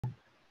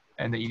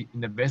And in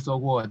the vessel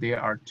wall,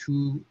 there are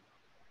two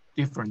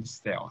different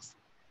cells,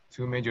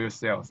 two major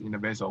cells in the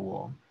vessel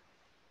wall.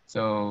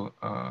 So,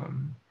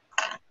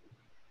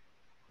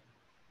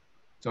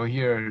 so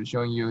here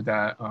showing you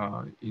that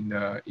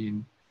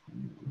in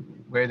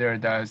whether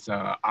that's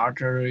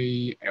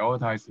artery,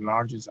 aorta is the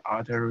largest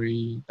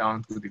artery,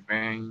 down to the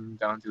vein,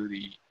 down to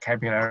the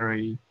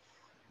capillary,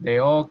 they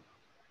all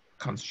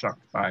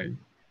construct by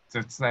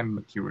the same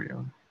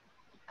material.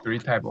 Two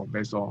type of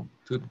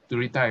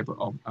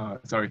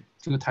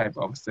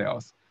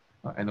cells,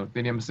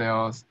 endothelium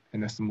cells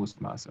and the smooth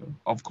muscle.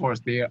 Of course,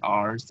 there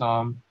are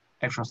some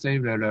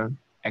extracellular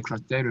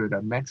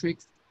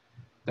matrix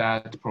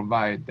that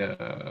provide the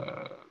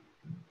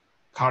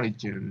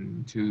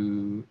collagen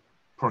to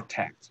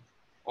protect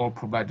or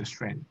provide the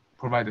strength,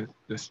 provide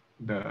the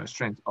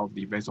strength of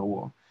the vessel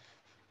wall.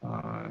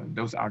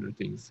 Those are the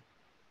things.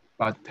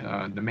 But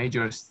the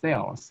major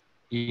cells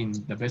in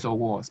the vessel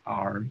walls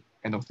are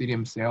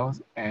endothelium cells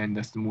and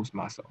the smooth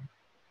muscle.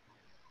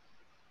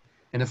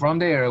 And from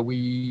there,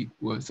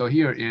 so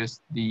here is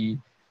the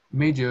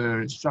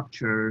major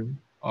structure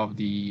of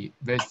the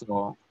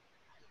vascular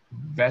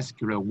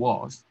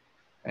walls.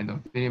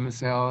 Endothelium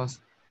cells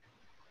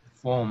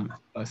form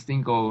a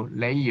single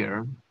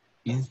layer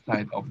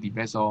inside of the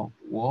vessel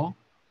wall.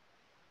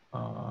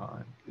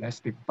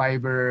 Elastic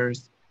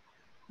fibers,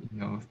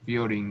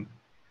 filling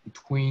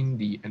between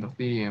the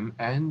endothelium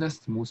and the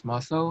smooth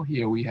muscle.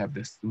 Here we have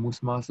the smooth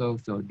muscle,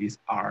 so these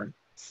are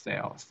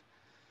cells.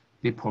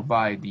 They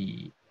provide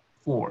the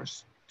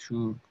force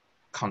to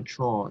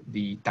control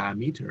the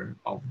diameter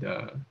of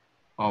the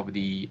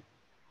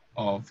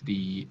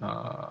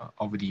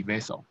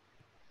vessel.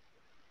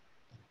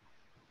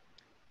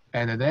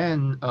 And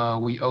then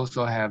we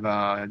also have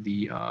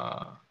the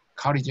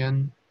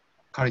collagen,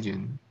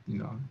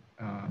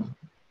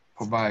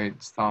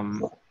 provide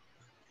some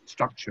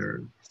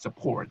structure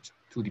support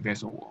to the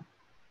vessel wall.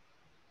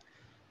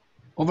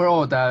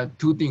 Overall, the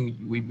two things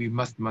we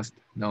must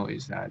know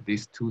is that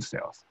these two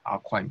cells are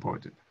quite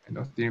important,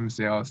 endothelium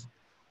cells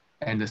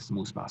and the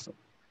smooth muscle.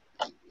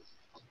 All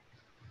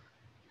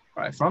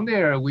right, from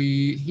there,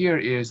 here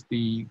is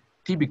the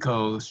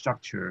typical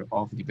structure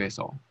of the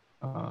vessel.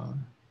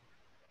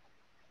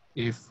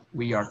 If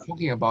we are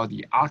talking about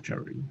the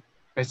artery,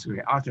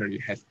 basically artery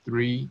has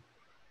three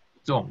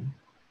zones,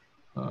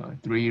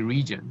 three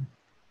regions.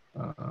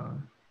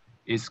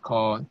 It's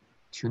called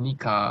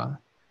tunica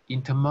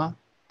intima,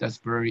 that's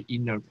very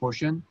inner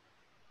portion.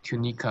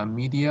 Tunica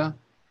media.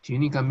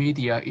 Tunica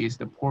media is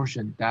the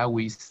portion that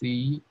we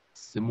see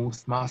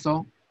smooth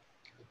muscle.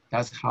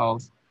 That's how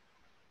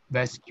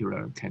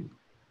vascular can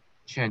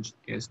change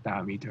its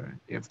diameter.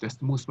 If the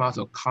smooth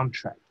muscle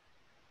contract,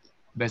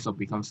 vessel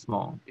becomes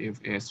small. If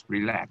it's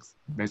relaxed,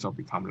 vessel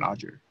becomes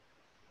larger.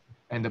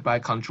 And by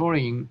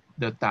controlling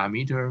the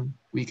diameter,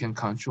 we can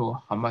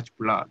control how much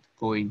blood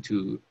go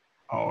into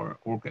our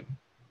organ.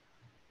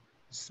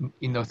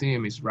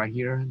 Endothelium is right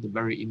here, the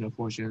very inner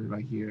portion,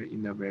 right here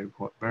in the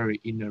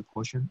very inner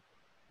portion.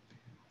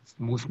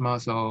 Smooth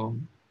muscle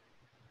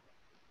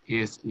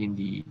is in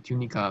the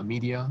tunica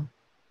media,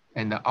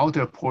 and the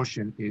outer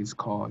portion is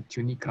called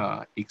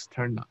tunica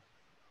externa.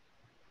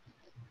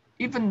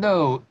 Even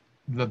though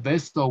the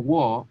vessel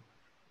wall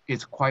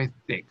is quite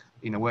thick,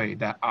 in a way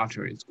that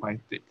artery is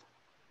quite thick,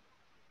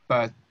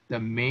 but the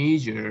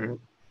major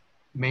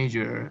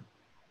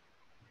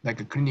like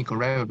a clinical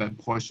relevant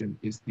portion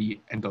is the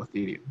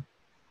endothelium,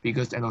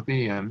 because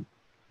endothelium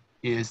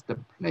is the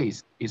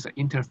place, is the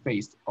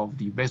interface of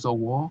the vessel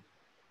wall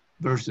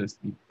versus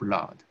the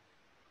blood.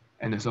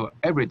 And so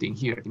everything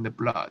here in the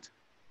blood,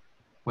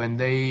 when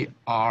they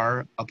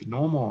are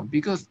abnormal,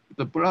 because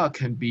the blood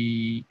can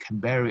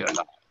vary a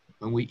lot.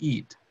 When we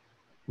eat,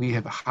 we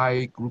have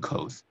high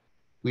glucose,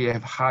 we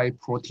have high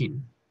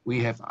protein,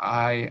 we have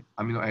high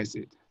amino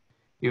acid.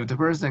 If the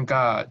person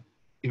got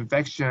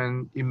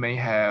infection, it may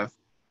have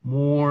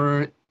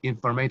more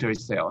inflammatory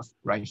cells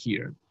right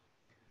here.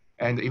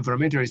 And the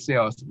inflammatory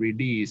cells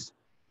release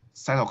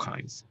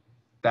cytokines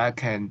that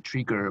can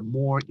trigger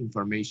more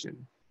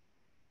inflammation.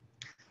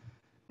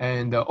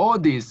 And all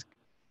these,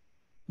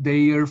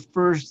 their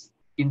first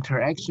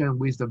interaction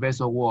with the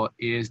vessel wall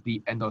is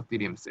the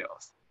endothelium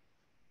cells.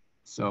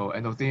 So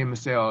endothelium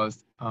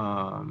cells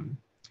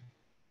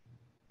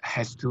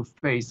has to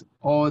face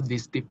all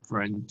these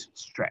different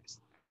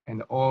stress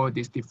and all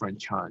these different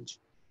charge.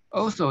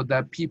 Also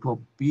that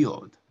people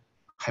build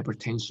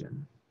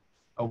hypertension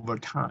over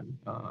time.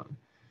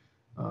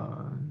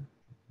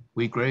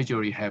 We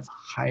gradually have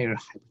higher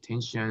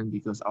hypertension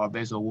because our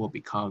vessel will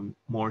become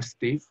more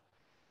stiff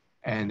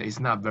and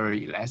it's not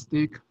very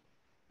elastic.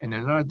 And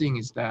another thing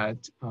is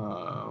that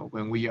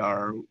when we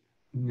are,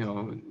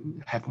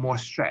 have more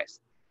stress,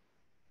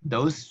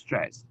 those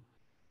stress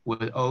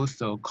will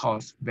also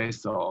cause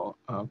those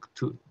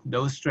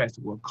stress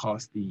will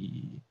cause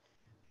the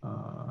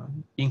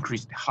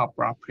increased heart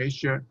blood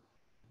pressure.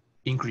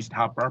 Increased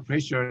heart blood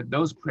pressure,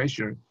 those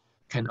pressure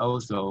can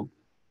also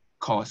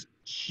cause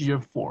shear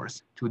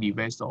force to the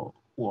vessel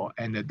wall,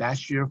 and that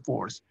shear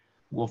force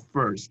will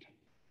first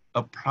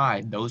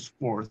apply those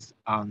force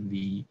on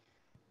the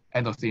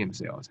endothelium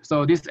cells.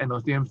 So this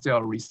endothelium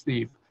cell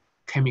receive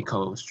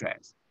chemical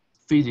stress,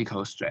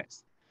 physical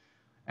stress,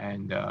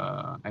 and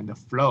the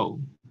flow.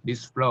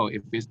 This flow,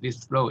 if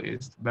this flow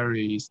is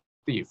very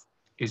stiff,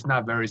 it's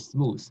not very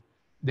smooth,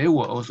 they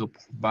will also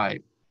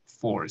provide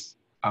force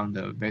on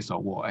the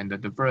vessel wall. And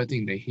the first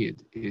thing they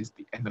hit is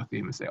the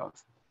endothelium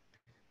cells.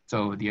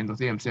 So the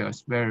endothelium cell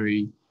is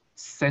very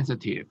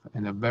sensitive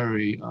and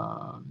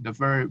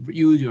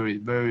usually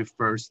very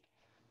first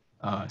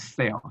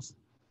cells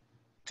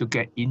to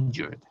get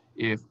injured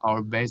if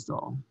our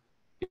vessel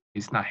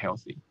is not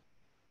healthy.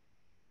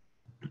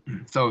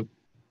 So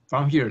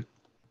from here,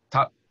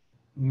 top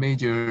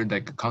major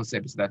like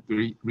concepts that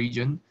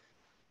region,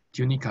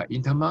 tunica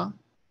intima,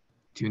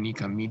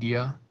 tunica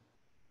media,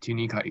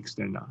 tunica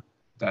externa.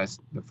 That's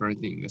the first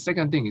thing. The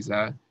second thing is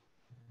that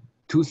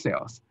two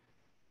cells.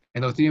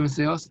 Endothelium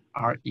cells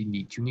are in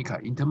the tunica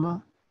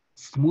intima,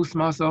 smooth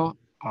muscle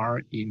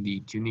are in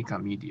the tunica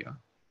media.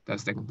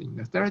 That's the second thing.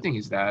 The third thing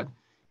is that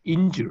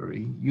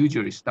injury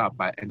usually stopped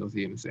by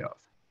endothelium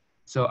cells.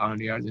 So on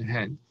the other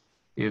hand,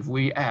 if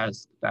we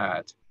ask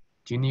that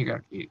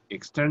tunica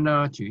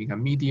externa, tunica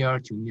media,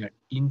 tunica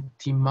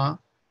intima,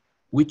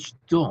 which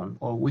zone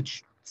or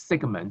which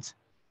segment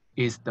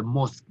is the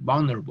most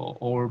vulnerable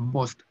or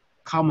most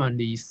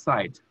commonly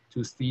cited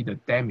to see the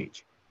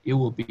damage, it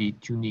will be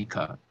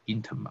tunica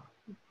intima.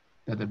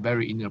 That the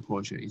very inner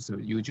portion is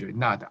usually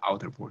not the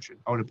outer portion.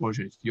 Outer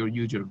portion is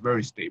usually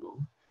very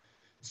stable.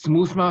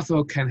 Smooth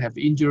muscle can have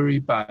injury,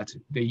 but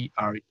they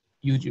are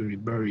usually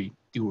very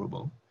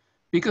durable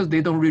because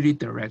they don't really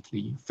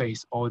directly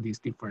face all these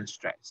different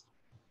stress.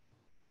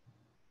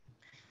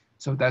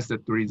 So that's the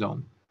three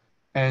zone.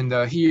 And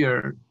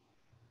here,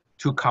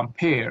 to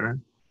compare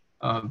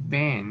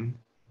vein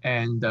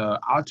and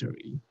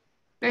artery,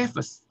 they have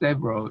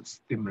several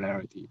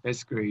similarities.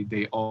 Basically,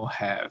 they all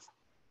have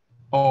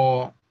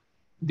all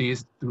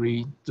these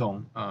three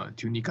zones.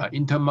 Tunica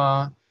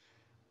intima,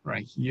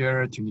 right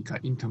here, tunica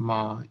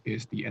intima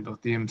is the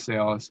endothelium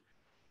cells.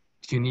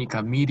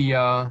 Tunica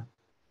media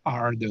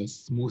are the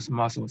smooth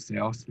muscle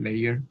cells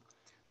layer.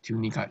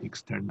 Tunica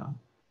externa.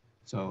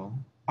 So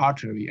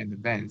artery and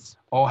veins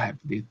all have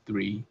these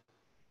three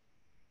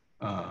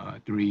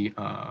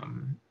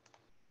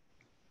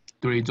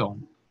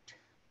zones.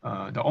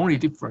 The only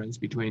difference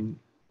between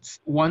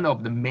one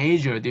of the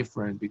major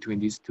difference between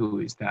these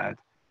two is that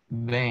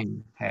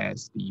vein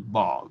has the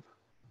valve.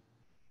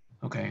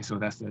 Okay, so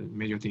that's the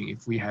major thing.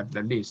 If we have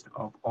the list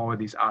of all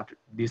these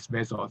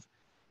vessels,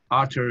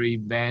 artery,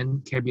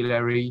 vein,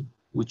 capillary,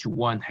 which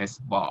one has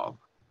valve?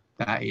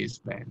 That is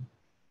vein.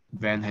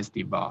 Vein has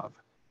the valve.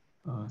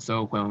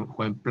 So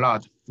when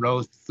blood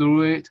flows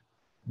through it,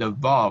 the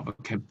valve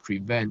can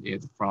prevent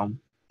it from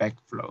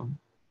backflow.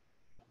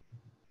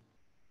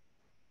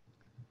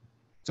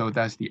 So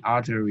that's the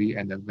artery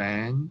and the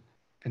vein.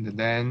 And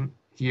then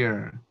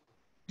here,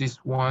 this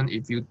one,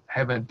 if you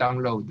haven't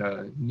downloaded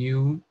the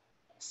new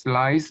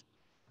slides,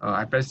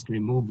 I basically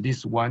moved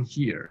this one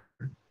here.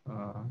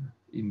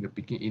 In the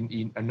beginning,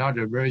 in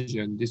another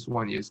version, this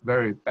one is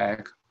very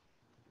back,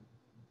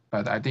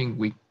 but I think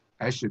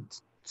I should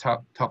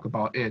talk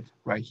about it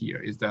right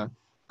here. It's the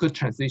good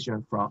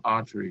transition from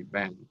artery,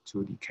 vein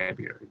to the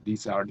capillary.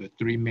 These are the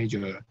three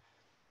major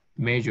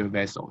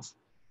vessels.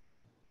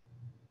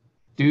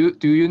 Do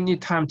you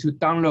need time to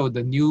download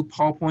the new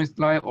PowerPoint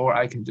slide, or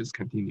I can just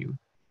continue?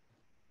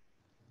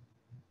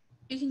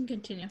 You can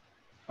continue.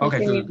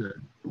 Okay,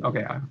 good.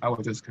 Okay, I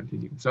will just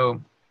continue.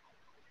 So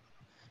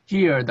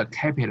here, the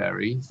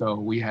capillary, so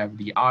we have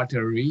the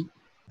artery,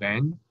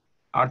 vein.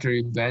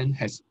 Artery, vein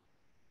has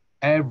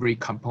every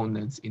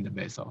component in the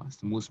vessel,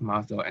 smooth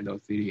muscle,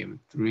 endothelium,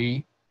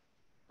 three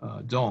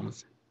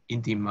zones,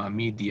 intima,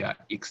 media,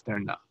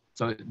 externa.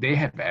 So they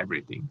have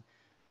everything.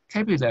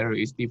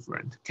 Capillary is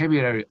different.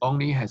 Capillary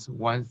only has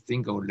one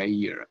single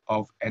layer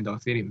of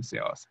endothelium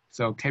cells.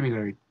 So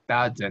capillary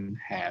doesn't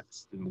have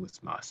smooth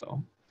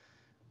muscle.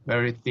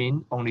 Very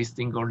thin, only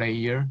single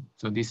layer.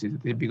 So this is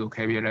typical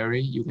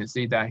capillary. You can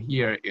see that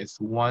here is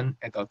one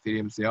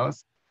endothelium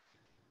cells.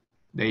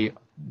 A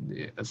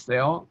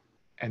cell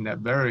and a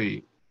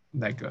very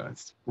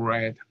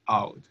spread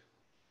out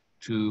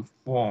to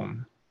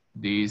form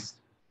this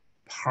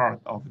part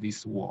of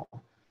this wall.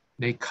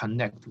 They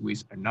connect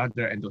with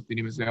another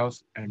endothelium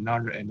cells,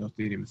 another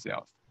endothelium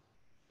cells.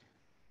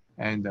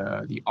 And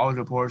the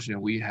outer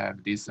portion, we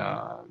have this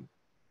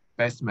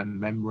basement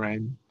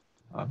membrane,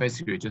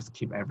 basically just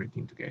keep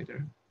everything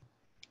together.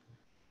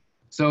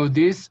 So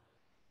this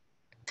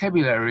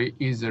capillary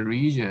is a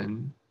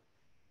region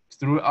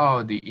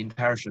throughout the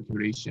entire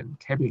circulation.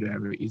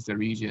 Capillary is a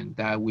region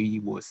that we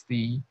will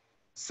see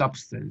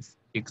substance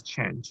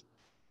exchange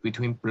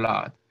between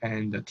blood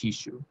and the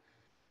tissue.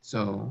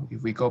 So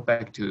if we go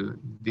back to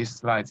this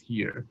slide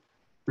here,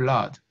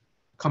 blood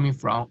coming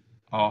from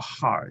our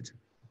heart.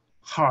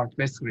 Heart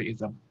basically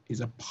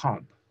is a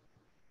pump.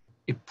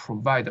 It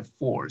provides a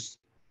force.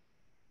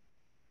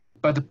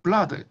 But the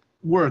blood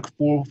works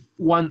for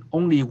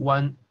only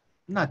one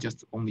not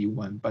just only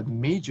one, but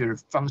major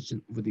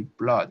function of the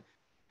blood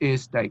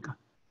is like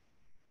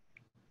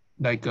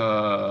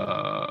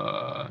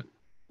a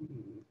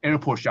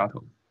airport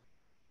shuttle.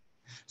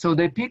 So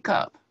they pick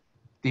up,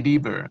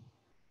 deliver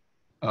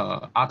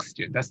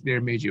oxygen. That's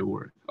their major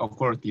work. Of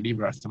course,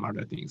 deliver some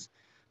other things,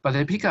 but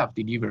they pick up,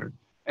 deliver,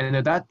 and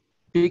that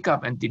pick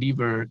up and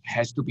deliver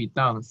has to be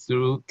done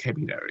through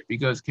capillary,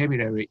 because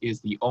capillary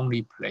is the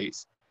only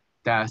place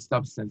that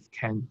substance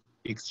can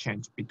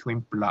exchange between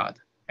blood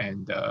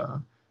and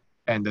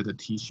the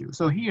tissue.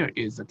 So here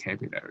is a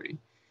capillary.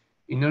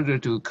 In order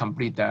to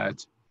complete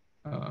that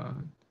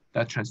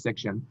that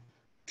transaction,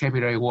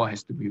 capillary wall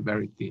has to be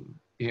very thin.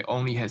 It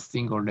only has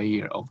single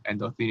layer of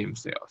endothelium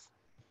cells.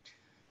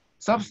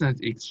 Substance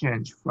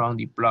exchange from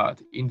the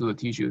blood into the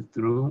tissue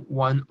through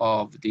one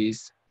of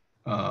these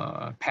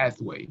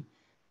pathway,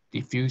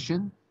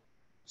 diffusion.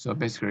 So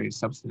basically,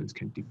 substance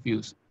can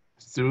diffuse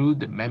through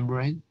the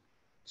membrane,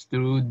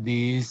 through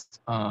these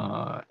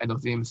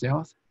endothelium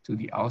cells to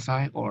the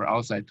outside, or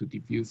outside to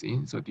diffuse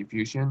in. So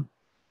diffusion.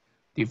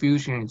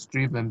 Diffusion is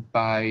driven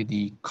by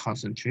the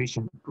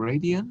concentration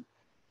gradient.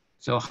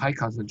 So high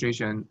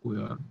concentration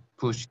will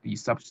push the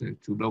substance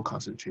to low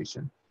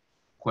concentration.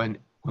 When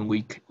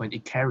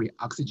it carries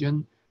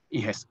oxygen,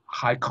 it has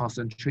high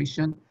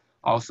concentration.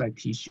 Outside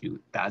tissue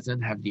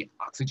doesn't have the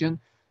oxygen,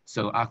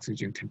 so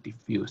oxygen can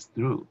diffuse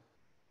through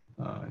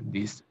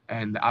this,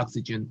 and the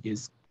oxygen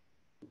is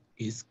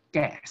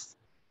gas,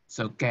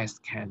 so gas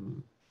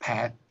can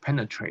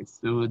penetrate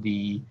through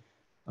the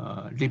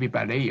lipid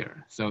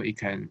bilayer, so it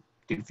can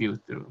diffuse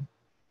through.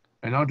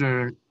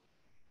 Another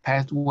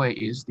pathway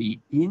is the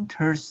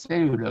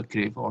intercellular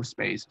cliff or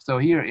space. So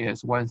here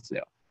is one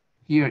cell,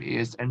 here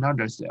is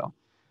another cell.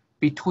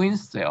 Between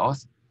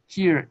cells,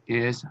 here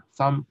is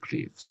some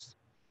cliffs.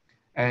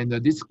 And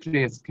these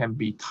cliffs can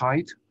be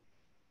tight,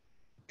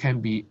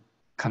 can be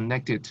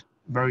connected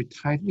very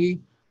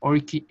tightly, or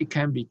it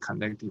can be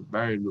connected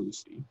very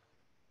loosely.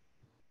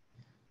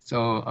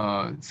 So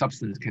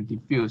substance can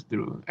diffuse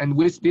through. And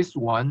with this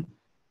one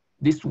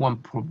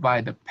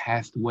provides a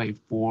pathway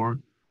for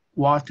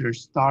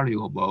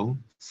water-soluble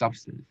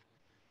substance,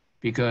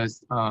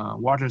 because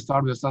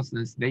water-soluble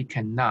substance, they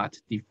cannot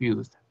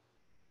diffuse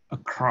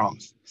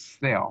across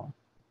cell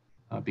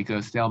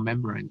because cell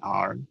membrane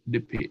are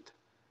lipid.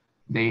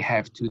 They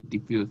have to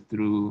diffuse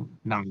through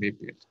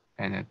non-lipid,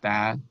 and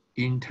that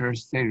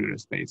intercellular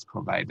space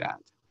provide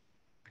that.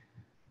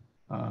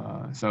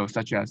 So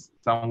such as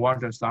some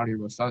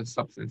water-soluble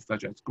substance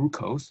such as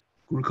glucose.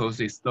 Glucose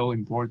is so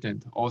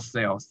important. All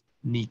cells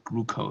need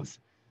glucose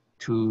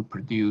to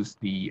produce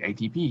the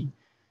ATP.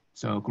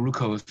 So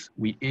glucose,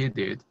 we eat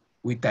it,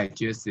 we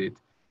digest it,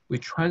 we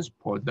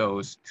transport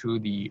those to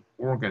the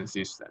organ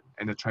system,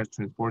 and the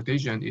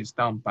transportation is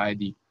done by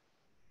the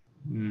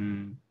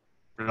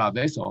blood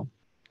vessel.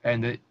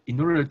 And in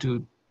order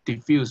to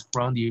diffuse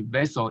from the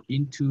vessel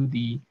into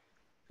the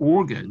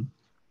organ,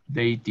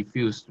 they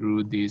diffuse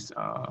through these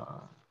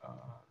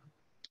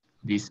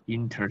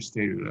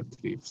intercellular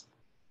cliffs.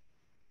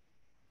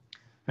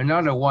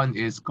 Another one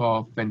is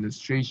called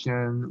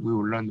fenestration. We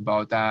will learn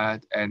about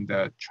that, and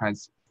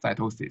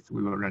transcytosis.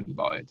 We will learn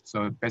about it.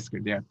 So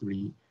basically, there are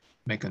three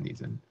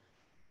mechanisms.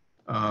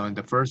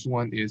 The first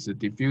one is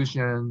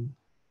diffusion.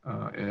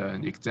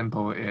 An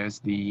example is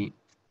the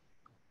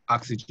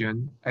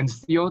oxygen and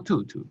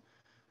CO2 too.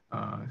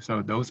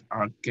 So those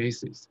are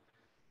gases,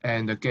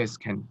 and the gas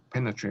can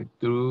penetrate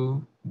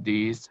through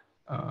these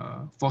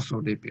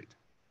phospholipid.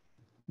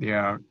 There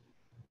are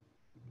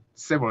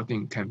several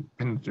things can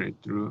penetrate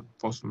through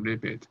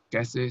phospholipid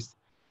gases,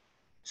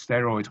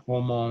 steroid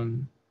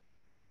hormone,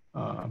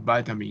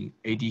 vitamin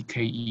A, D,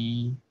 K,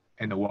 E,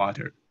 and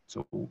water.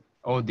 So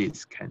all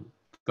this can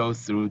go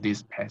through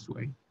this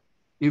pathway.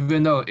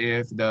 Even though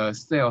if the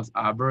cells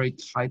are very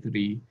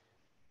tightly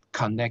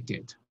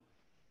connected,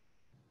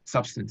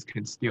 substance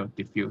can still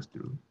diffuse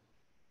through.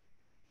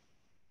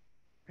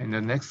 And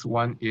the next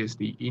one is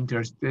the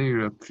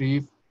intercellular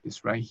cliff.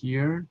 It's right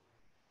here.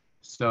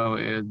 So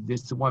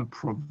this one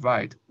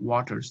provides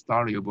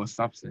water-soluble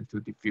substance to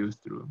diffuse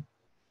through,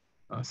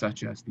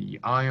 such as the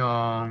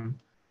ion.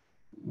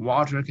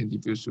 Water can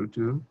diffuse through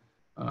too.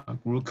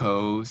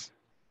 Glucose,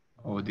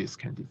 all this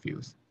can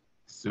diffuse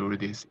through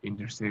this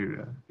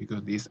intercellular,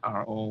 because these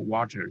are all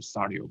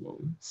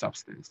water-soluble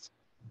substance.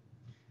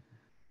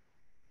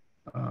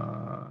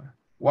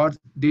 What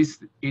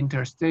these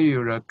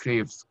intercellular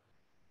cliffs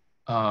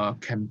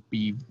can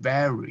be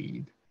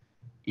varied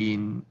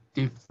in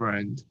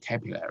different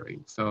capillary.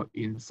 So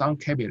in some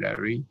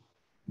capillary,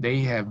 they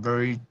have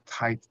very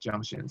tight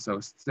junction. So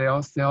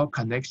cell-cell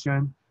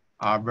connection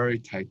are very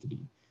tightly.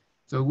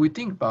 So we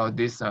think about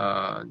this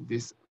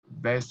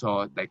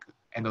vessel, like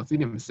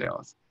endothelium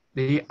cells,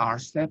 they are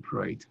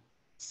separated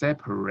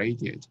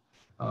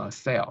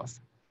cells.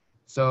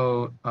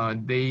 So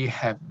they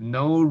have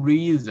no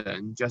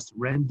reason just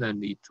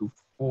randomly to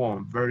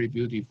form very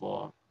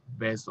beautiful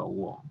vessel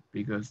wall,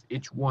 because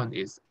each one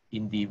is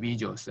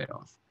individual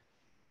cells.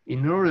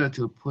 In order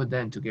to put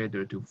them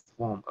together to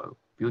form a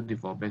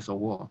beautiful vessel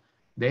wall,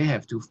 they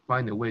have to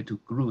find a way to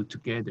glue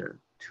together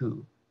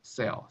two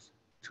cells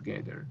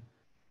together.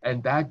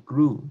 And that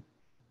glue,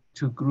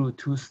 to glue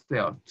two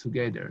cells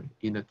together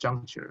in the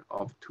juncture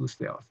of two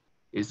cells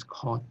is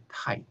called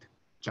tight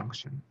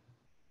junction.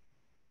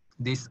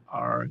 These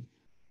are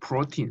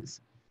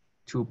proteins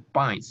to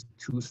bind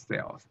two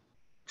cells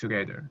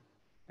together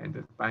and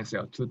the bind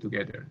cell two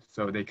together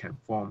so they can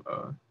form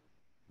a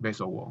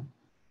vessel wall.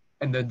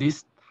 And then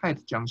this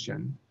tight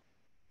junction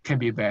can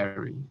be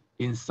varied.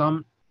 In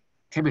some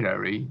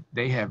capillary,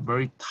 they have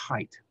very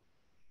tight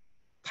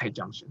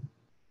junction.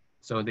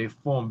 So they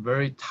form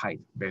very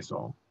tight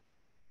vessel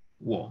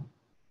wall.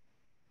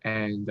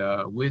 And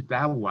with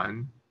that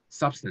one,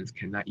 substance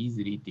cannot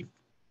easily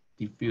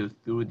diffuse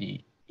through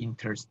the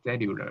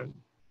interstellar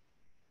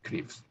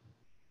cliffs.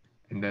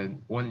 And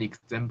then one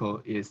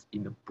example is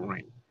in the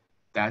brain.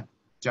 That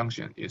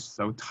junction is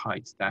so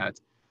tight that,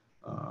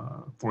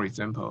 for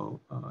example,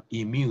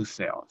 immune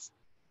cells,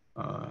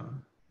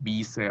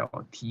 B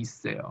cell, T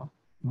cell,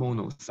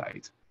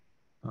 monocyte,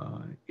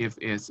 if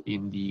it's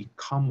in the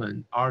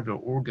common other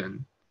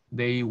organ,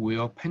 they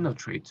will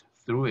penetrate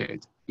through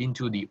it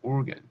into the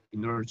organ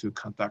in order to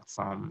conduct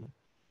some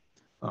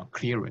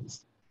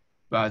clearance.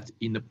 But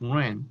in the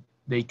brain,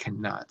 they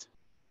cannot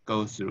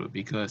go through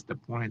because the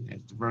brain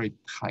has very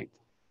tight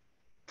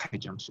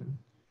junction.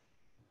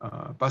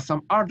 But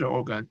some other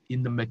organ,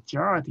 in the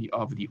majority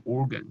of the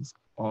organs,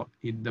 or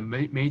in the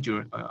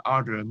major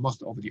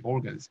most of the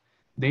organs,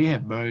 they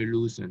have very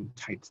loose and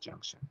tight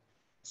junction.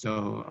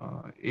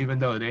 So even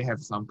though they have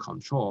some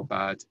control,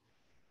 but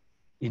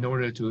in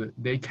order to,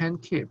 they can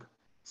keep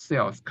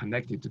cells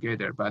connected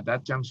together, but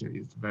that junction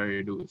is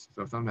very loose.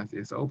 So sometimes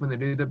it's open a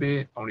little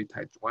bit, only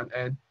ties one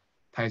end,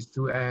 ties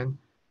two end,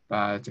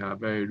 but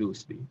very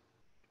loosely.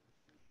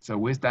 So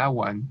with that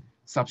one,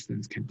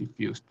 substance can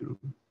diffuse through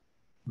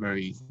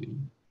very easily.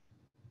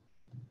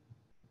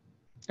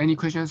 Any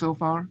questions so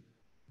far?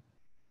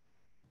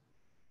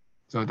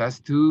 So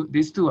that's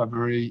these two are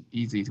very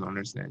easy to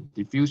understand.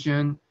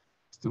 Diffusion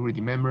through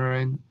the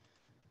membrane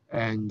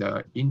and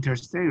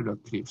intercellular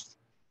cliffs,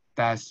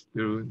 that's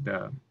through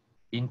the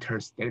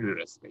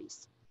interstellar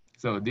space.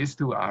 So these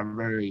two are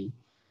very,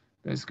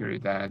 basically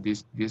that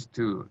these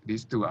two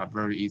are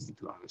very easy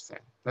to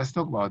understand. Let's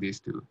talk about these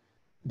two.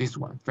 This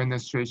one,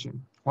 fenestration.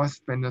 What's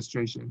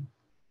fenestration?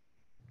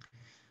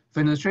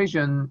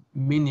 Fenestration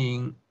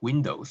meaning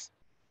windows.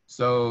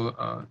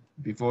 So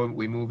before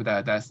we move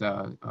that, that's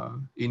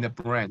in the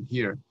brain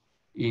here,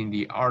 in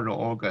the other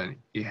organ,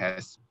 it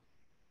has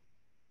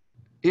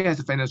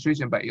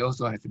fenestration, but it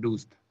also has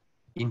loose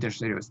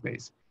intercellular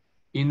space.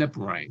 In the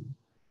brain,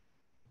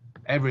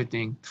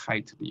 everything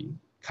tightly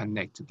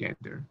connect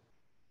together.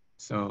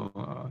 So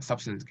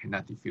substance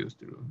cannot diffuse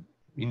through.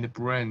 In the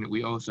brain,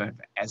 we also have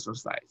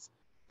astrocytes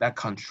that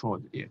control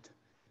it.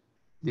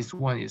 This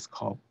one is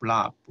called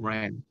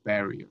blood-brain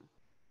barrier.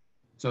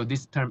 So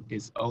this term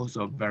is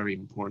also very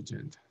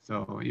important.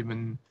 So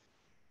even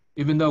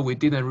though we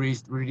didn't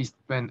really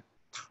spend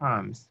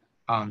time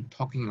on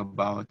talking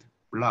about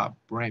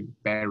blood-brain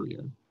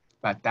barrier,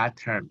 but that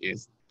term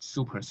is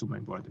super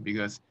important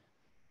because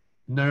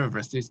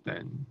nervous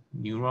system,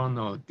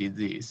 neuronal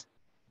disease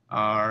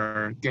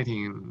are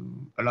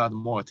getting a lot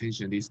more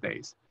attention these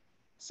days.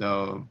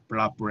 So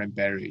blood-brain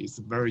barrier is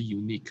a very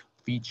unique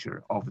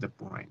feature of the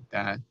brain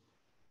that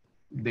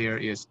there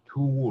is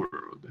two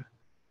worlds.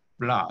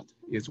 Blood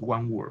is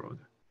one world.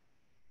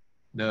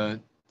 The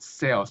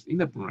cells in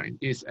the brain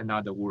is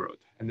another world.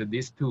 And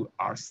these two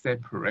are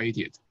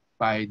separated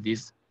by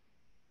this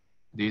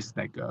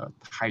like a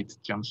tight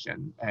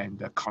junction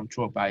and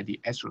controlled by the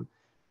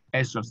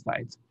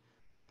astrocyte,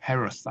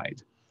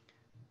 parasite,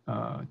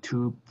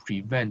 to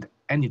prevent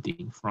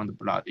anything from the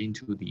blood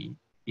into the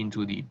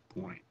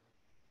brain.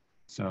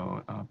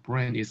 So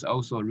brain is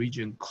also a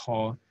region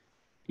called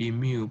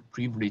immune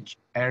privileged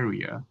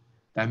area.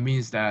 That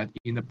means that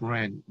in the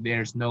brain,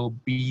 there's no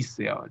B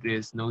cell,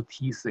 there's no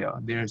T cell,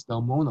 there's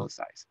no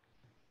monocytes.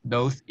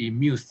 Those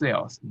immune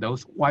cells,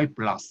 those white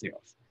blood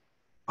cells,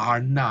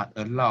 are not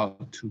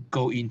allowed to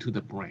go into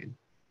the brain.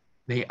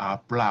 They are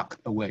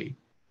blocked away.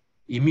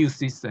 Immune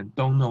system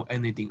don't know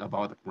anything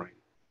about the brain.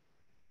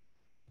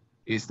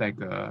 It's like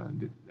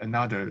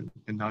another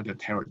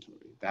territory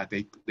that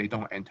they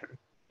don't enter.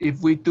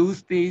 If we do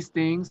these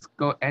things,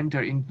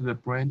 enter into the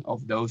brain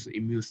of those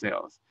immune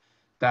cells,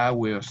 that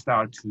will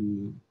start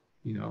to,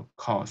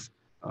 cause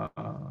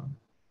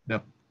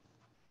the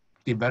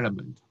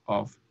development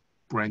of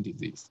brain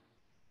disease.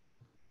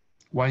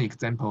 One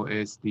example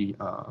is the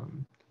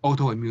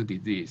autoimmune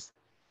disease,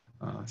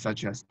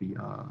 such as the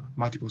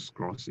multiple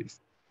sclerosis.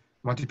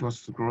 Multiple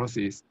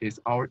sclerosis is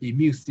our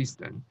immune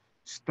system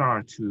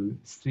start to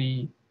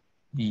see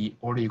the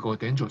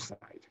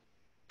oligodendrocyte.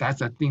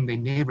 That's a thing they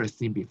never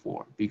seen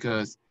before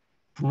because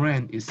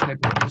brain is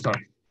separated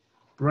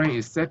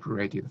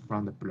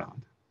from the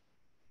blood.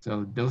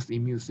 So those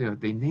immune cells,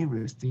 they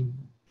never seen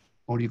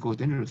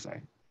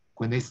oligodendrocyte.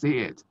 When they see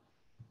it,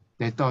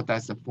 they thought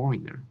that's a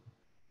foreigner,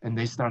 and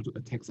they start to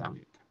attack on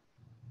it.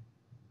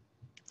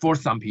 For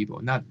some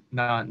people, not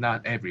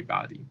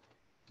everybody.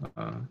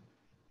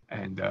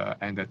 and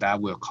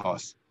that will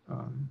cause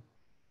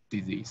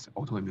disease,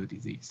 autoimmune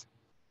disease.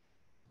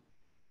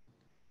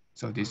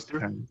 So this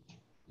term,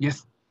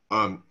 yes.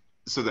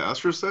 So the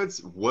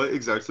astrocytes, what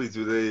exactly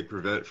do they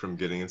prevent from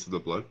getting into the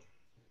blood?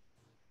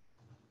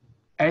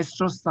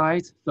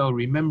 Astrocytes. So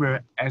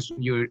remember, as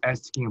you're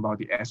asking about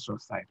the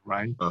astrocyte,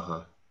 right?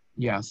 Uh-huh.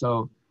 Yeah.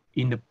 So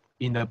in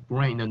the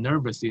brain, the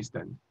nervous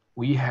system,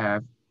 we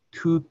have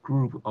two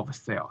groups of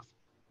cells.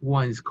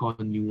 One is called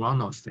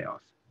neuronal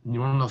cells.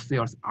 Neuronal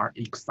cells are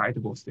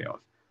excitable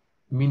cells,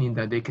 meaning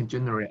that they can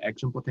generate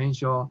action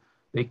potential.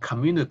 They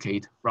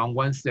communicate from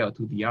one cell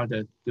to the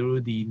other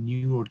through the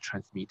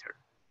neurotransmitter.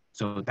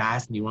 So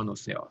that's neuronal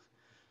cells.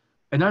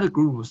 Another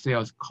group of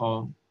cells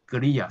called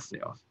glia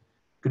cells.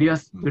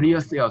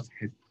 Glia cells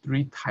have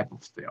three types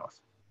of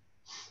cells.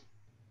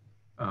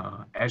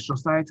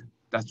 Astrocyte,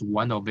 that's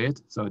one of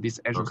it. So this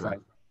astrocyte,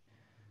 Okay.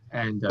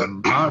 and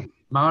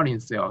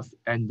myelin cells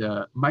and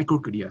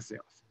microglia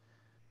cells.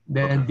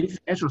 Then Okay.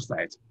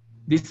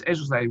 this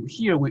astrocyte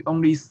here, we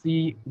only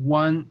see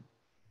one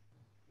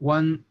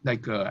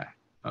like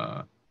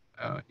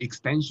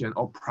extension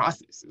or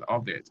process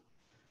of it.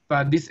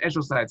 But this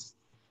astrocyte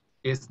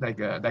is like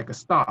a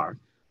star.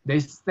 They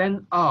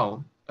send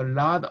out a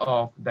lot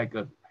of like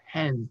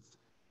hands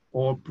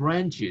or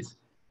branches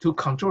to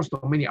control so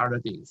many other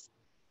things.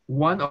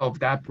 One of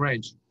that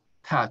branch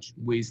touch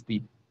with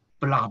the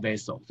blood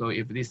vessel. So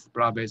if this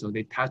blood vessel,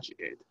 they touch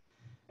it,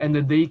 and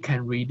then they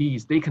can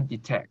release, they can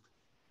detect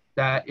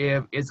that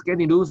if it's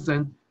getting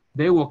loosened,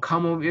 they will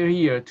come over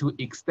here to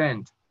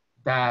extend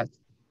that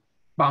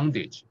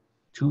bondage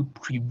to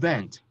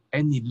prevent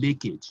any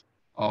leakage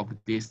of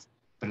this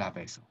blood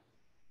vessel.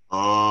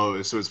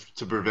 Oh, so it's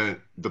to prevent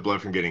the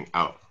blood from getting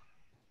out.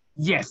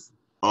 Yes,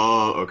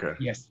 Oh, okay.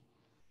 yes,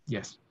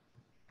 yes.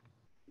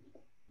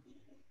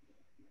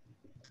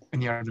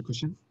 Any other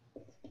questions?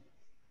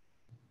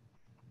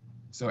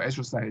 So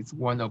astrocyte is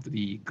one of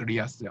the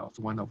glia cells,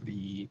 one of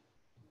the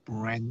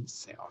brain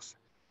cells.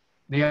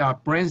 They are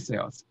brain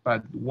cells,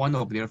 but one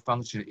of their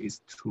function is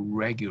to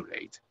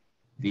regulate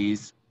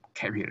this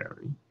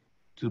capillary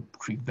to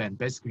prevent,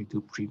 basically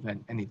to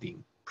prevent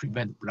anything,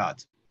 prevent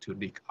blood to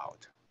leak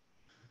out.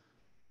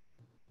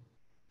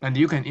 And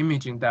you can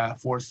imagine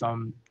that for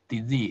some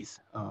disease,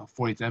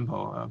 for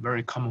example, a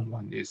very common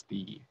one is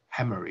the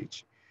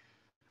hemorrhage,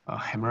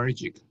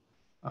 hemorrhagic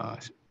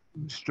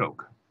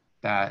stroke,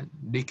 that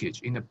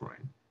leakage in the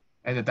brain.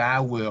 And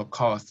that will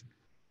cause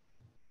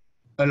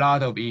a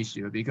lot of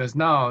issue because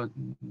now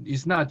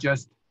it's not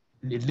just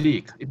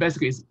leak, it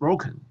basically is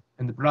broken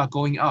and the blood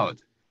going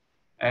out.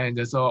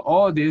 And so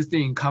all these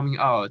things coming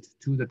out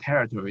to the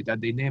territory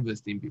that they never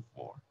seen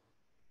before.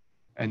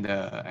 And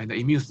the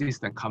immune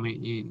system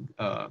coming in,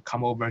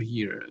 come over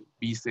here,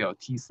 B cell,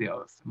 T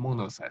cells,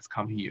 monocytes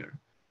come here.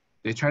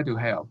 They try to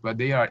help, but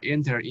they are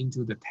enter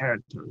into the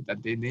territory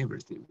that they never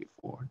seen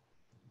before.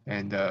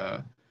 And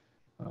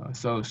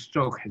so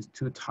stroke has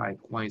two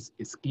types. One is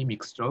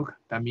ischemic stroke.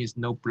 That means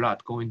no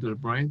blood going to the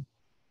brain.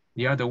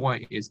 The other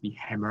one is the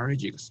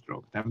hemorrhagic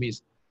stroke. That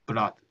means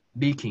blood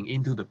leaking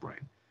into the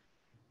brain.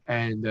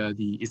 And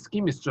the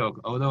ischemic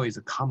stroke, although it's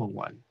a common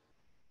one,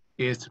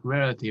 is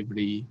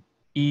relatively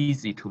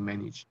easy to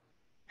manage.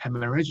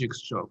 Hemorrhagic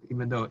stroke,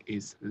 even though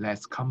it's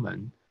less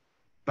common,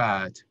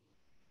 but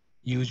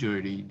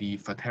usually the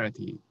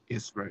fatality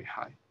is very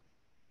high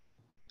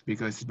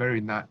because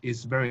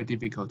it's very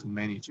difficult to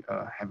manage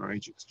a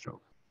hemorrhagic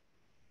stroke.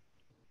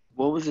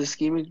 What was the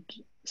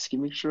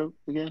ischemic stroke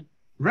again?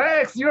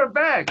 Rex, you're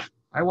back.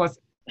 I was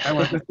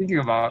just thinking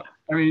about.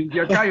 I mean,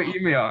 you got your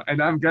email,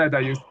 and I'm glad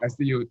that I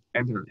see you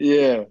enter.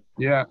 Yeah.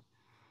 Yeah.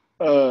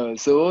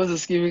 So what was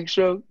ischemic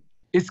stroke?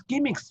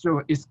 Ischemic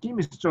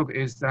stroke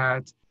is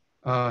that.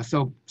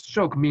 So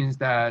stroke means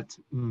that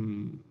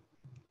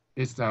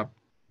it's a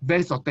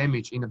vessel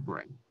damage in the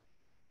brain.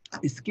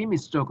 Ischemic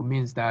stroke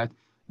means that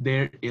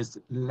there is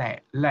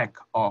lack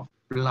of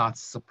blood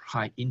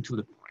supply into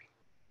the brain.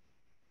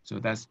 So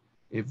that's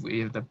if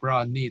the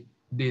blood need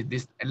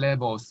this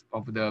levels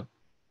of the,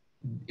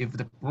 if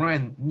the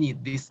brain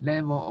need this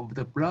level of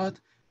the blood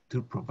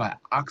to provide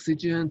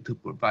oxygen, to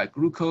provide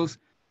glucose,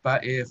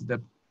 but if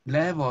the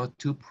level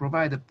to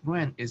provide the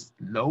brain is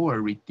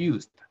lower,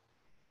 reduced,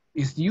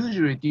 it's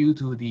usually due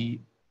to the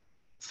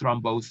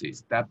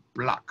thrombosis that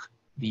block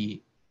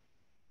the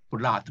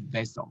blood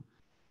vessel.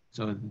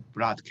 So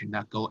blood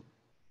cannot go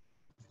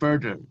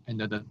further, and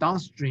the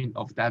downstream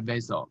of that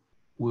vessel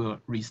will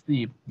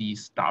receive the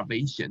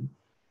starvation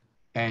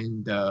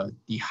and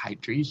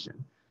dehydration.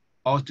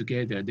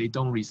 Altogether, they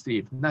don't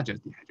receive, not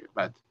just dehydration,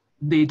 but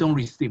they don't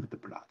receive the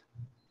blood.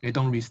 They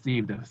don't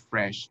receive the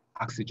fresh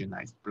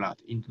oxygenized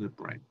blood into the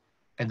brain.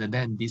 And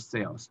then these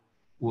cells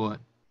will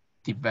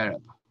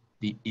develop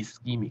the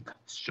ischemic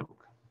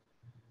stroke.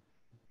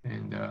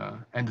 And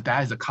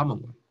that is a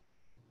common one.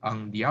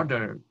 In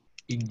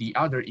the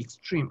other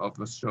extreme of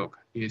the stroke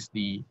is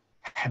the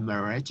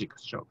hemorrhagic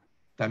stroke.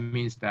 That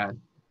means that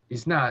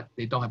it's not,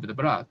 they don't have the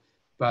blood,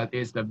 but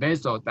it's the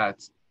vessel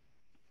that's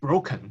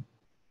broken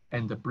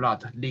and the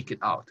blood leaked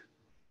out.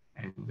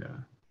 And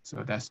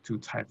So that's two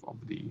types of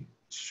the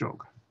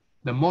stroke.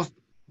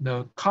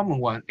 The common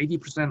one,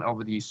 80%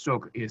 of the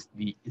stroke is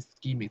the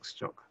ischemic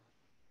stroke.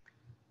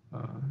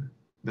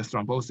 The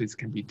thrombosis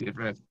can be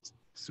developed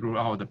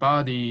throughout the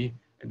body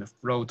and the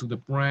flow to the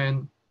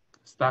brain,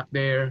 stuck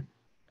there,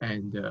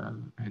 and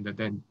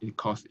then it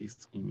causes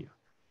ischemia.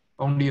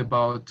 Only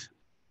about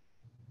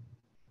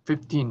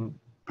 15%,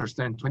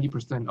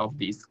 20% of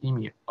the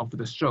ischemia of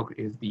the stroke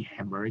is the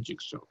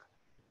hemorrhagic stroke.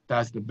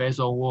 That's the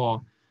vessel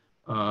wall,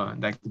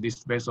 like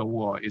this vessel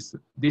wall is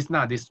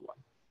not this one,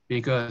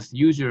 because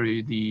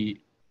usually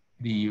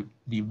the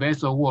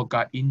vessel wall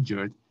got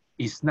injured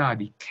is not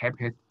the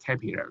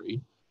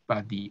capillary,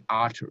 but the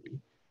artery,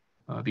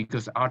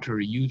 because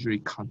artery usually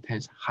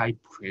contains high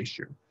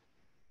pressure.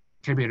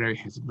 Capillary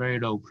has very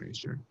low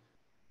pressure.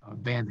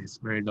 Vein has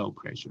very low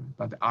pressure,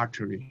 but the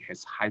artery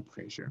has high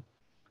pressure.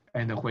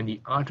 And when the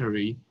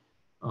artery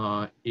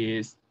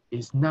is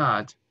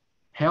not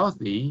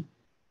healthy,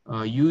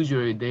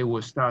 usually they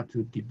will start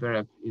to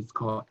develop, it's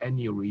called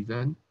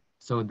aneurysm.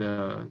 So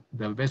the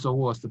vessel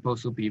wall is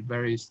supposed to be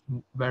very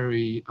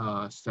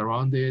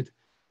surrounded,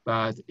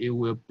 but it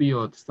will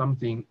build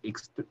something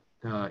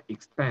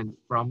expand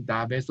from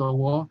that vessel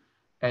wall,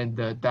 and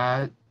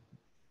that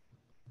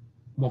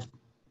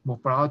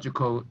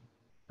morphological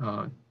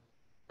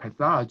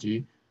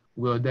pathology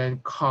will then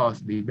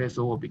cause the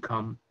vessel wall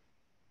become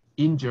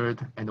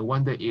injured, and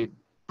one day it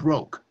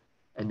broke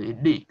and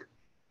it leaked,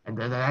 and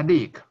that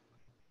leak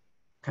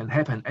can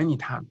happen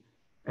anytime.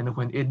 And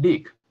when it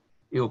leak,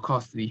 it will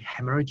cause the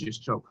hemorrhagic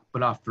stroke,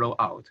 blood flow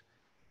out.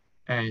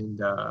 And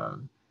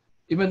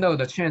even though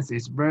the chance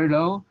is very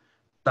low,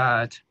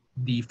 but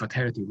the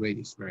fatality rate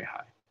is very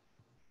high.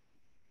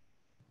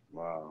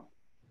 Wow.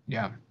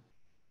 Yeah.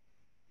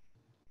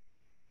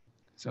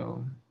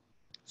 So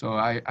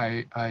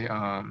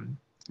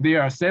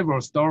there are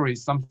several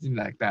stories, something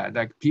like that.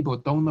 Like people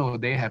don't know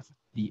they have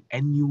the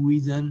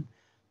aneurysm.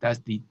 That's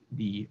the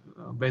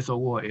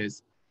vessel wall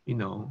is,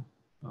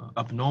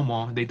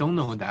 abnormal. They don't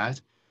know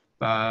that,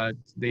 but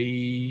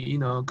they,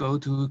 go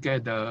to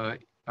get the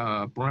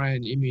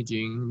brain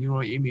imaging,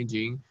 neural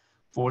imaging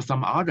for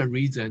some other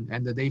reason,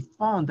 and they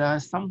found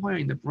that somewhere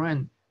in the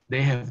brain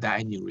they have the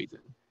aneurysm.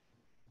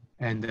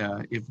 And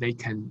if they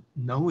can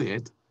know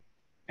it,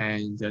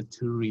 and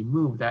to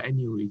remove that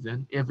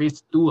aneurysm, if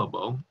it's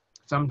doable,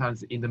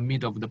 sometimes in the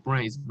middle of the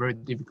brain, it's very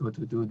difficult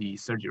to do the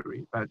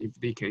surgery. But if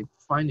they can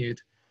find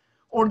it,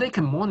 or they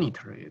can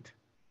monitor it,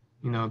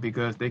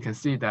 because they can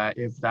see that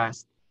if that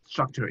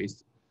structure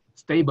is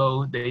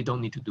stable, they don't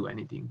need to do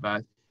anything.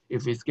 But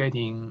if it's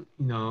getting,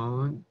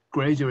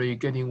 gradually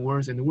getting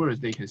worse and worse,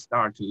 they can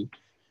start to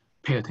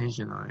pay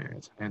attention on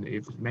it. And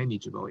if it's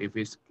manageable, if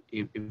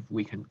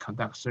we can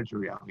conduct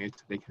surgery on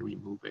it, they can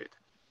remove it.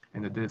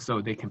 And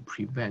so they can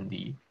prevent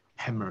the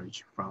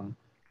hemorrhage from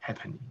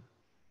happening.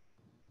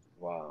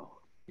 Wow.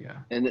 Yeah.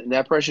 And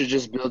that pressure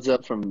just builds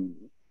up from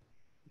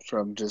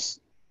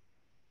just,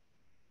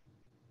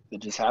 it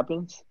just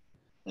happens?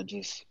 It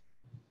just.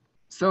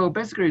 So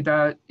basically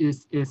that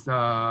is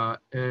the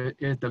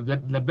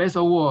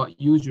vessel wall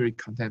usually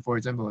contain, for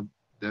example,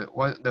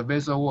 the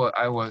vessel wall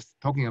I was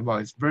talking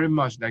about is very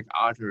much like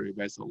artery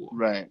vessel wall.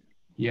 Right.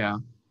 Yeah,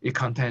 it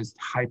contains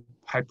high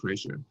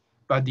pressure.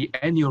 But the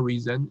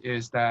aneurysm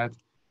is that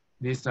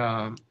this,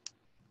 let's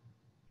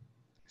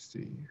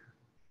see,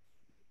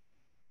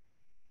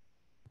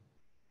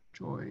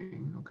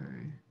 drawing,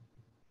 okay.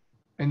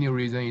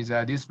 Aneurysm is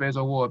that this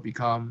vessel wall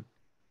become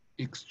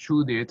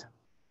extruded,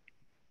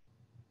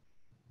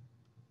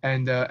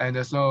 and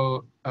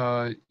so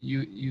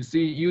you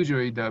see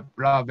usually the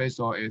blood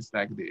vessel is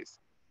like this,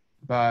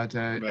 but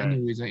Right.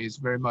 aneurysm is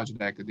very much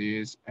like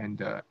this,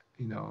 and a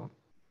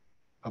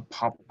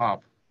pop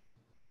up,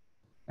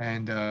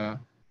 and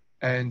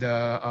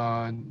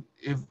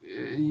if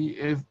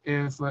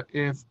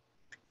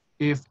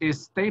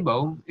it's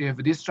stable, if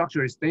this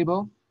structure is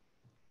stable,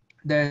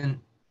 then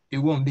it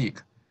won't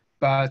leak.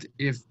 But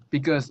if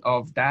because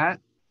of that,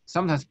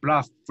 sometimes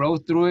blood flow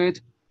through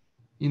it,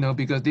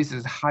 because this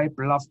is high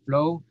blood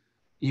flow,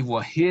 it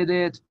will hit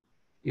it,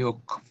 it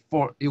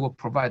will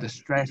provide a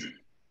stress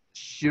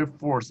shear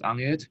force on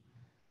it,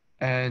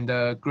 and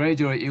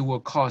gradually it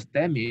will cause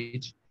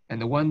damage.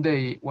 And one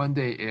day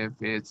if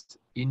it's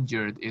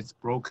injured, it's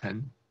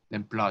broken,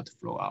 then blood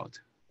flow out.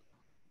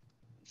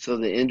 So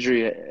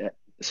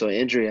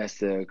injury has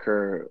to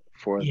occur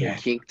for the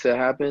Yes. kink to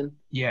happen?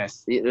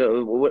 Yes.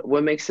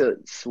 What makes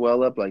it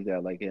swell up like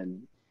that? Like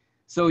in.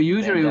 So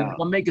usually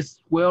what makes it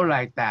swell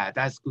like that,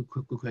 that's good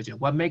question.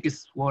 What makes it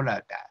swell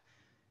like that?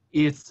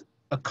 It's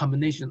a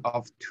combination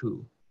of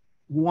two.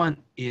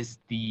 One is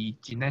the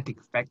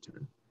genetic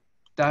factor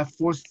that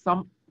for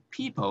some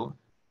people,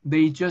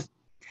 they just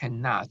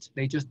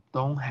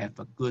don't have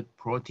a good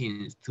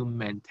proteins to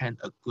maintain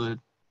a good,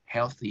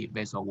 healthy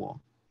vessel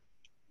wall.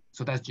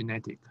 So that's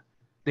genetic.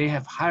 They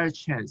have higher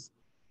chance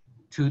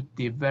to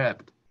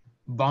develop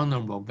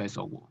vulnerable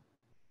vessel wall.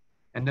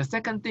 And the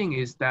second thing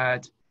is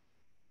that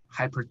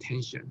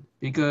hypertension,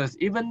 because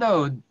even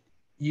though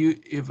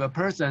if a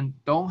person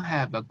don't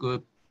have a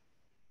good,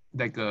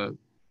 like a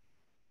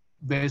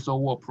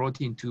vessel wall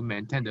protein to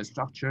maintain the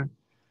structure.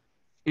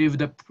 If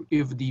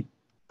the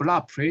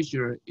blood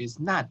pressure is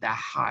not that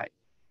high,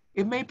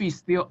 it may be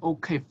still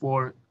okay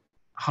for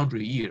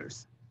 100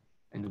 years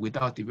and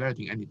without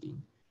developing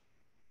anything.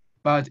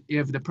 But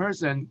if the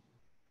person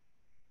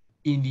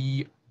in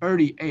the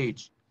early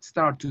age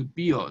start to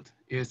build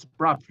its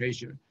blood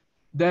pressure,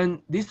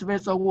 then this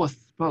vessel was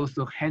supposed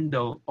to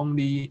handle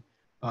only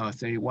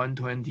say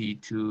 120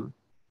 to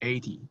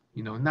 80,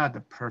 not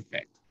the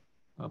perfect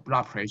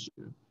blood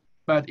pressure.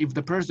 But if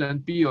the person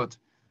built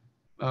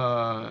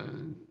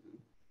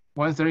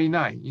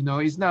 139,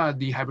 it's not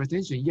the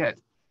hypertension yet,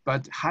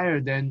 but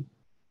higher than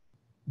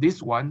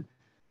this one,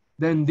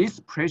 then this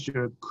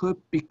pressure could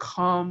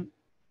become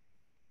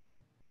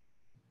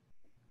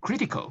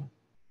critical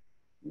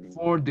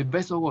for the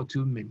vessel wall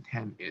to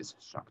maintain its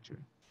structure.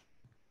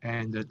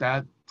 And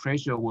that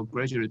pressure will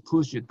gradually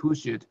push it,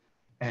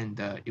 and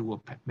it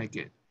will make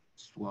it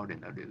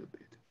swollen a little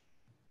bit.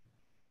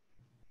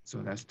 So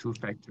that's two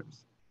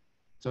factors.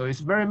 So it's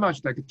very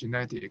much like a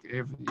genetic.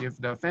 If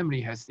the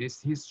family has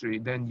this history,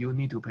 then you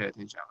need to pay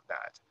attention on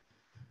that.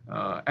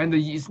 And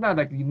it's not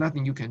like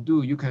nothing you can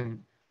do.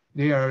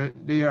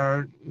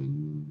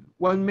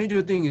 One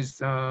major thing is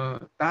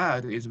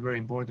diet is very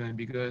important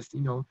because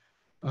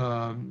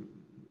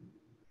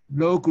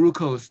low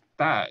glucose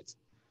diet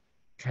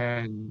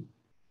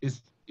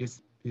is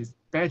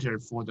better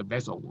for the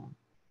vessel wall,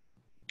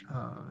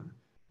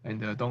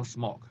 and don't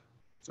smoke.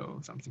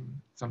 So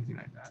something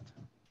like that.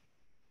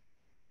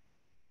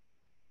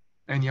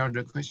 Any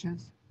other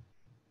questions?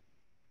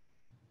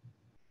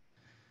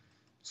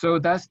 So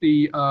that's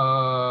the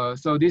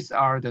so these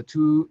are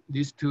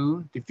these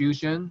two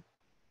diffusion.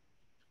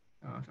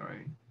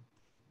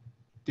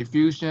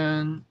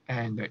 Diffusion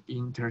and the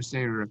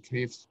intercellular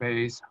cleavage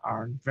space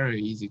are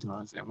very easy to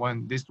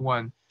understand. This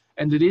one,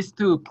 and these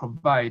two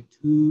provide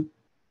two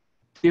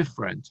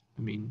different.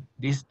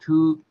 These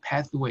two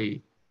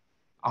pathways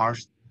are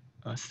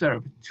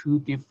serve two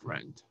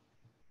different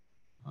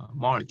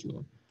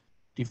molecules.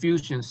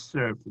 Diffusion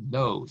serve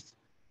those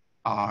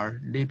are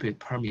lipid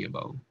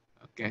permeable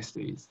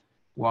gases,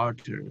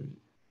 water,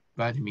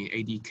 vitamin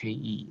A, D, K,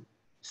 E,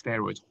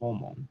 steroid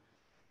hormone.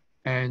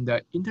 And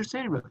the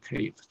intercellular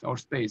cleavage or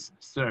space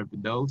serve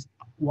those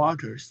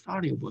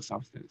water-soluble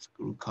substance,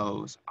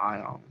 glucose,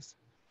 ions.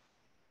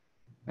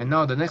 And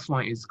now the next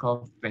one is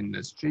called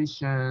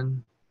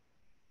fenestration.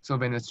 So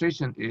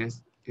fenestration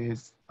is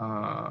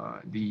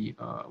the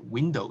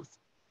windows.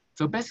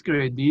 So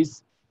basically,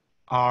 these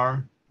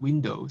are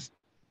windows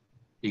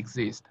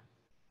exist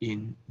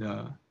in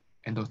the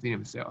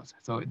endothelium cells.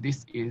 So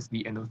this is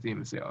the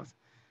endothelium cells.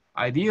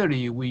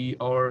 Ideally, we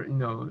are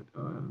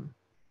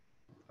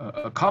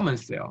a common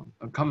cell,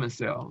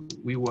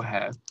 we will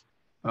have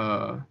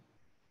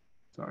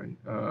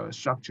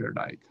structure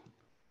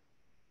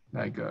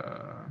like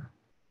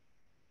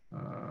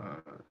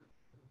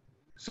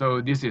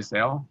so this is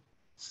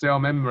cell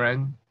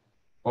membrane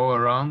all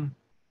around,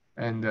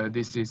 and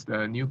this is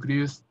the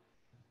nucleus,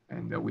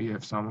 and we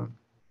have some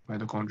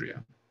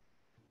mitochondria.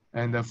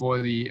 And for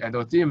the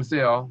endothelium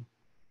cell,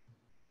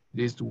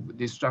 this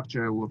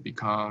structure will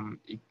become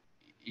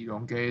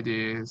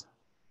elongated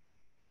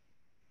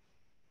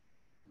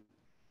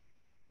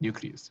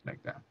nucleus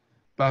like that.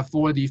 But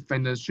for the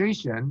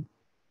fenestration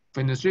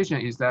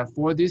is that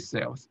for these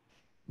cells,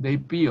 they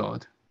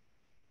build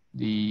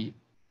the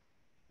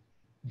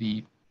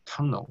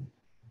tunnel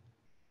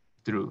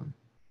through.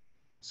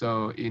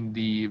 So in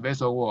the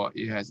vessel wall,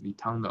 it has the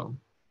tunnel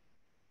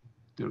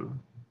through,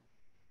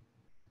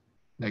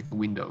 like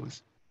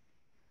windows.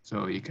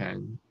 So it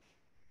can,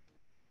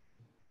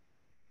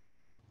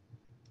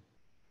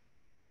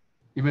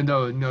 even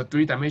though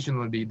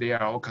three-dimensionally they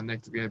are all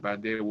connected together,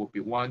 but there will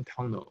be one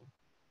tunnel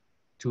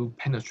to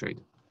penetrate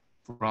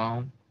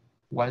from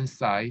one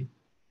side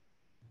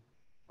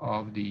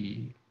of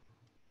the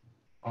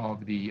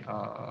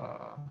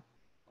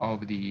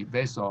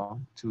vessel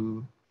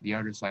to the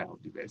other side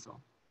of the vessel.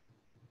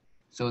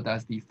 So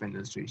that's the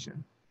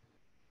fenestration.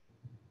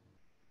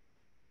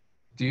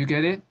 Do you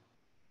get it?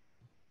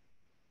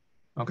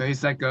 Okay,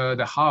 it's like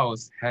the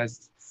house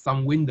has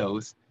some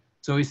windows,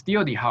 so it's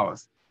still the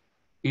house.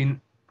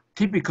 In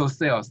typical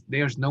cells,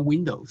 there's no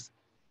windows,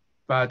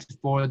 but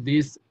for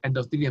this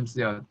endothelium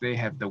cell, they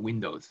have the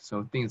windows,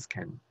 so things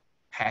can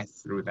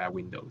pass through that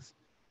windows.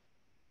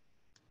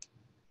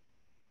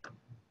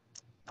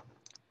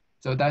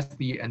 So that's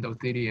the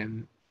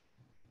endothelium,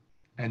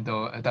 and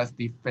that's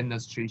the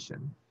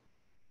fenestration.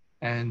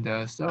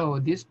 And so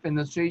this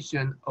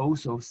fenestration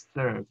also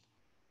serves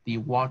the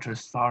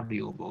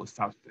water-soluble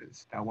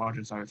substance. That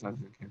water-soluble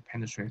substance can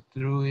penetrate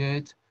through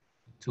it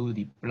to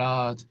the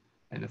blood,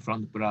 and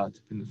from the blood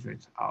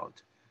penetrates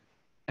out.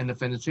 And the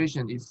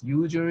fenestration is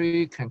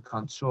usually can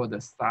control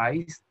the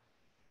size.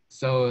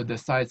 So the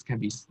size can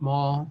be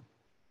small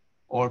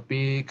or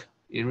big.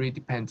 It really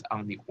depends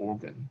on the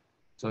organ.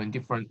 So in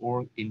different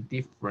organ,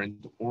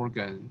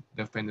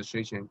 the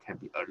fenestration can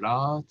be a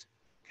lot,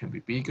 can be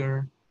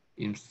bigger.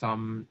 In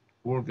some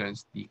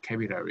organs, the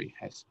capillary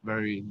has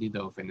very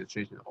little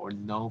fenestration or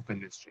no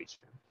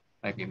fenestration.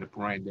 Like in the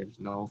brain, there's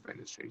no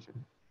fenestration.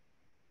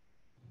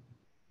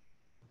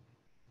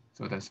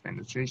 So that's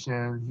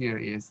fenestration. Here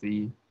is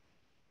the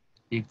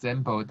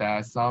example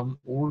that some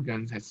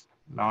organs has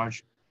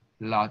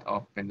lot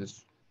of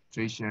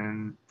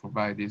fenestration,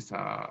 provide this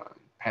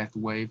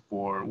pathway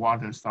for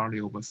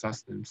water-soluble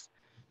substance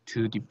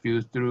to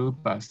diffuse through,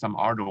 but some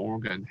other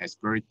organ has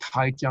very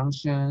tight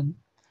junction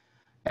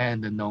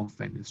and no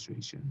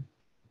fenestration.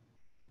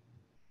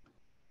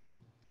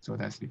 So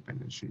that's the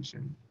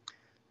fenestration.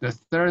 The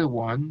third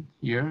one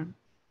here,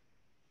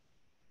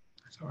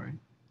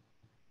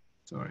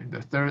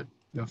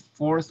 the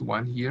fourth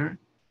one here,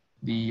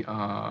 the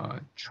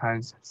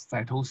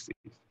transcytosis.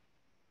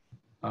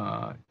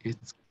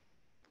 It's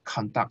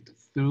conducted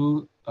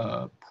through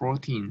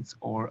proteins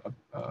or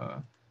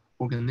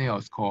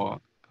organelles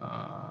called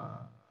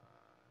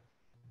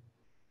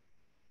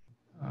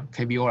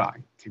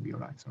caveoli.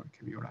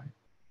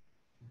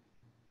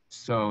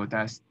 So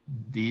that's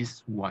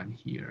this one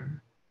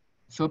here.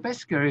 So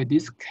basically,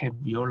 this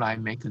caveoli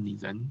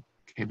mechanism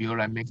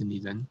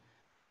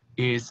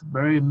is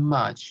very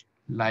much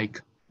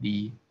like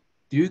the.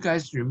 Do you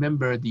guys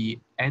remember the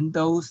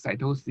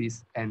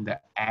endocytosis and the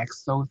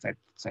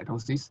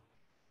exocytosis?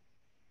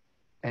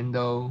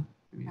 Endo,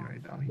 let me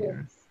write down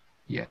here.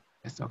 Yes,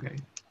 okay,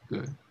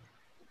 good.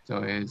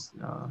 So it's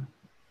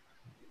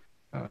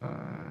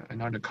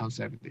another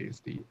concept is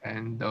the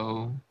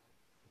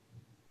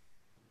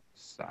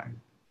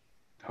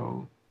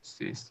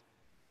endocytosis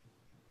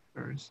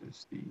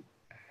versus the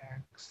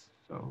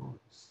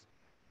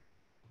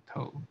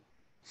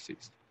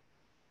exocytosis.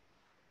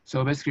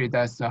 So basically,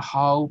 that's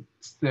how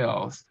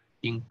cells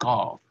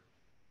engulf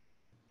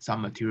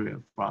some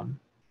material from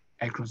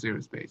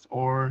extracellular space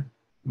or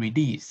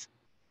release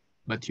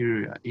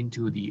material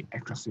into the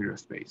extracellular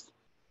space.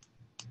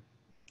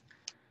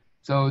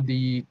 So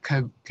the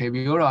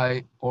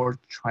caveoli or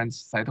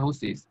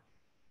transcytosis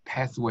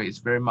pathway is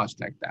very much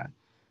like that.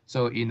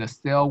 So in the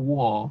cell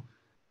wall,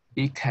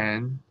 it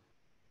can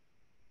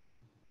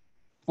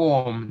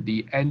form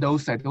the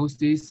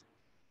endocytosis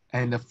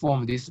and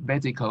form these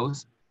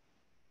vesicles.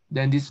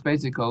 Then these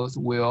vesicles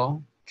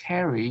will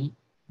carry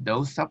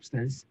those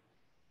substances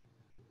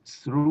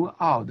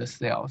throughout the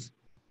cells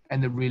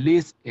and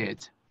release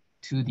it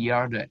to the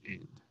other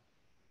end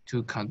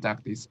to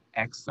conduct this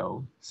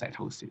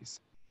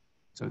exocytosis.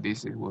 So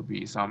this will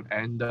be some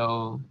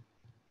endo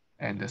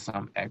and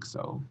some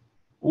exo.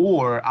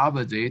 Or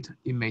opposite,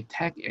 it may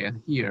take it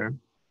here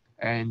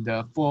and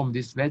form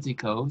these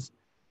vesicles.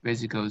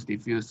 Vesicles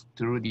diffuse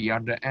through the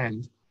other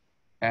end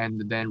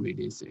and then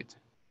release it.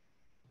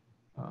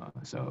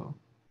 So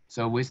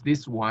with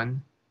this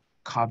one,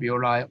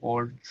 caveoli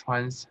or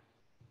transcytosis.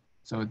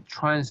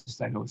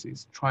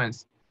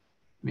 Trans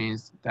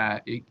means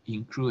that it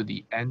includes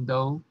the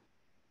endo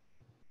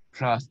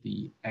plus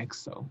the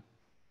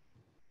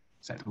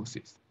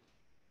exocytosis.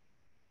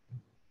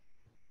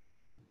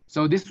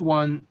 So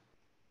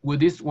will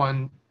this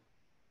one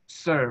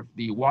serve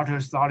the water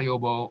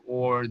soluble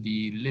or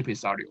the lipid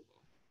soluble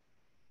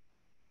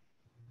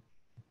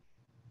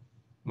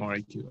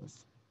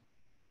molecules?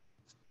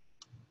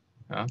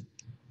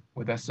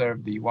 Would that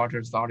serve the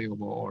water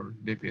soluble or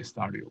lipid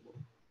soluble?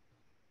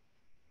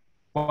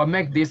 What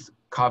makes this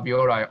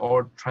caveoli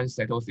or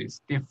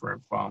transcytosis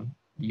different from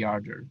the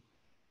other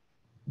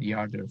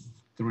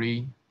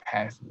three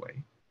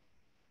pathway?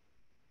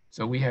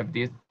 So we have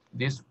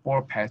this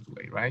four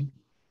pathway, right?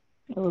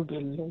 It would be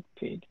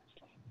lipid.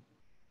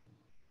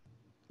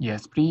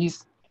 Yes,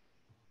 please.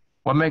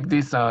 What makes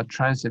this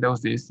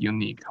transcytosis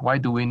unique? Why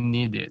do we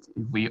need it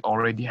if we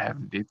already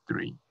have these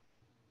three?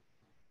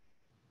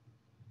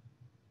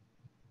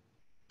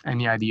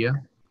 Any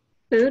idea?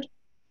 Food?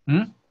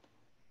 Hmm?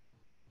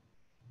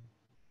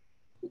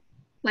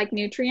 Like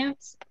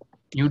nutrients?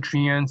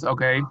 Nutrients,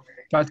 okay.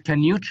 But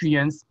can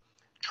nutrients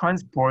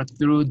transport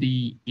through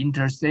the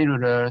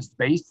intercellular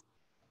space?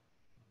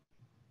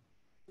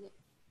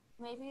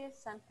 Maybe if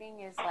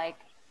something is like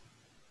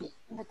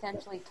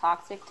potentially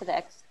toxic to the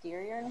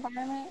exterior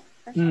environment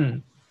or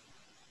something.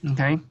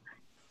 Okay.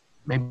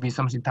 Maybe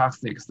something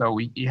toxic, so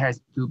it has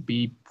to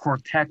be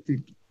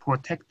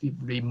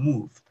protectively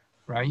moved,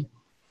 right?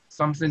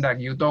 Something that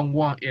you don't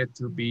want it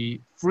to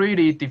be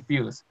freely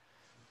diffused.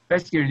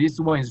 Basically, this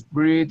one is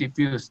freely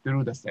diffused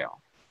through the cell.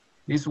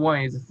 This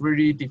one is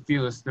freely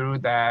diffused through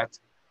that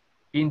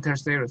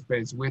intercellular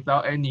space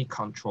without any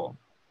control.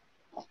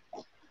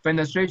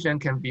 Fenestration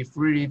can be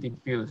freely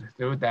diffused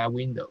through that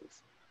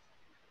windows.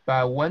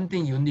 But one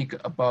thing unique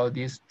about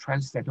this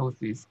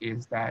transcytosis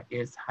is that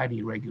it's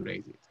highly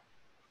regulated.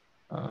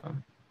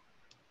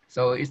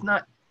 So it's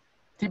not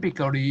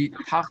typically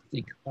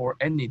toxic or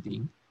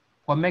anything.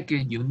 What makes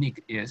it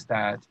unique is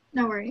that—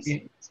 No worries.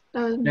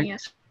 That was me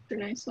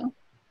yesterday, so.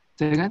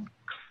 Say again?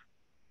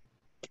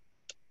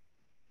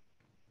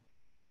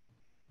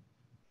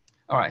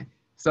 All right.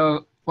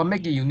 So what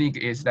makes it unique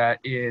is that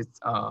it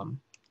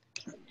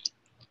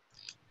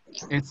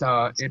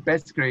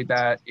basically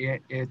that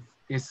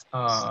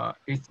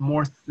it's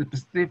more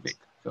specific.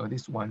 So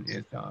this one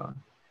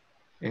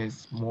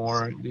is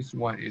more. This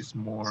one is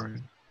more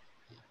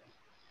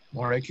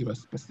molecular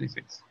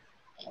specific,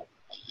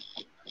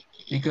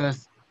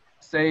 because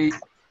say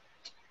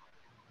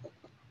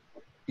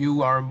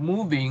you are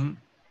moving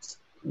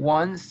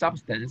one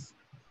substance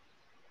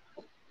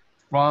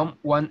from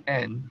one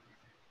end,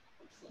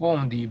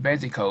 form the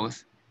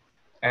vesicles,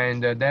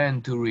 and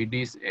then to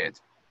release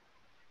it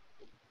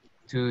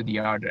to the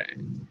other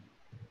end.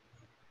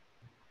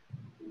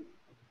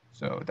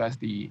 So that's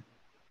the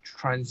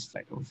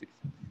transcytosis.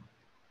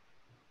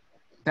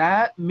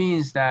 That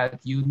means that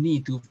you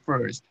need to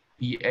first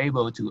be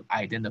able to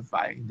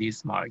identify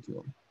this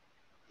molecule.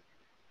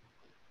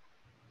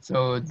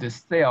 So the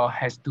cell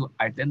has to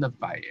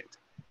identify it.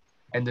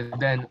 And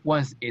then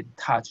once it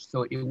touched,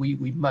 so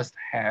we must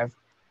have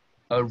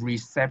a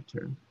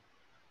receptor.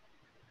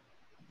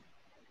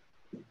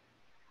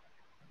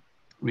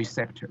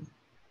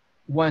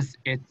 Once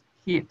it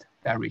hit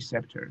that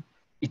receptor,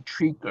 it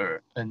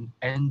triggers an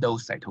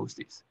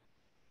endocytosis,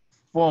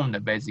 form the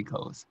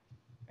vesicles,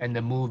 and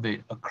then move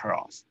it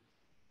across.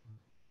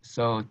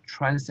 So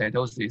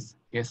transcytosis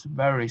is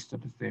very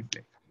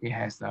specific. It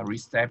has a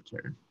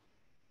receptor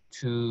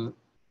to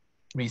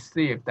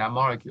receive that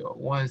molecule.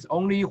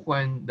 Only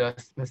when the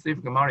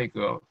specific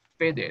molecule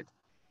fitted,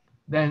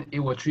 then it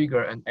will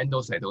trigger an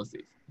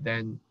endocytosis.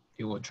 Then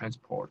it will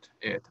transport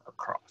it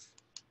across.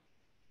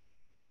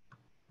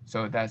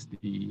 So that's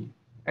the,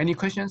 any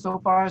questions so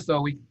far?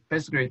 So we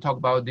basically talk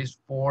about these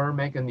four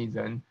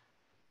mechanisms,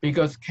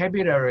 because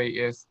capillary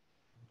is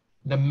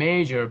the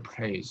major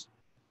place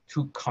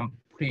to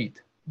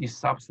complete the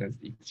substance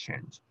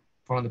exchange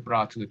from the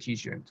blood to the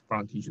tissue and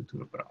from tissue to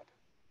the blood.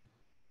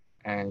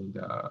 And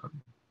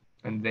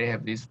they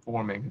have these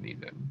four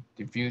mechanisms: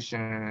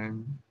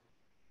 diffusion,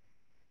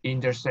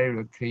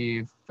 intercellular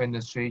cleave,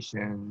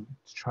 fenestration,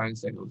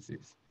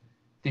 transcytosis.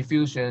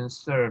 Diffusion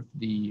serves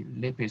the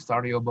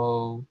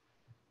lipid-soluble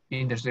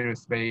intercellular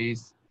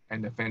space,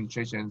 and the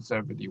fenestration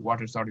serves the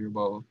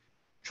water-soluble.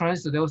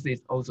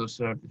 Transcytosis also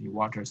serves the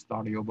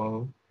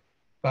water-soluble,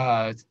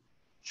 but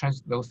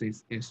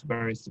transcytosis is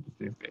very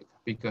specific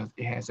because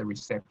it has a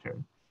receptor.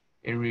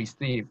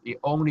 It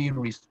only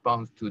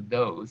responds to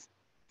those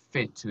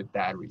fit to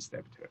that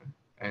receptor.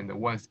 And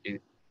once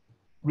it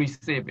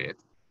receives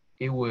it,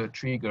 it will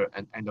trigger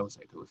an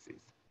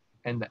endocytosis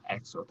and the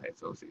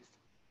exocytosis.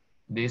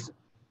 This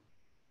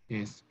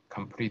is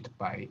complete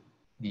by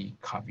the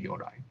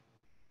cardioli.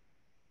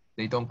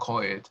 They don't call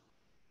it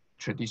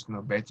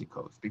traditional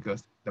vesicles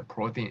because the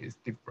protein is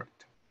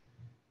different.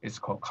 It's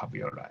called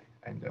cardioli,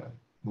 and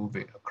move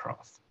it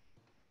across.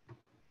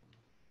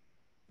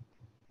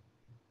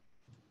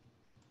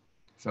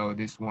 So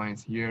this one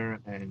is here,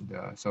 and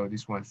so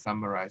this one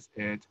summarizes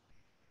it.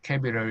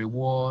 Capillary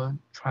wall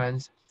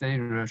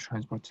transcellular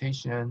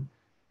transportation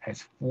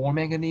has four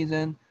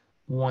mechanisms.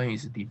 One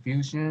is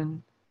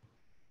diffusion.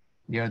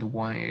 The other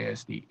one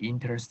is the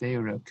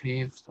intercellular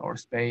cleaves or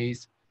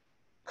space,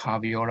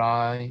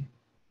 cardioli,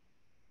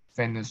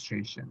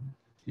 fenestration.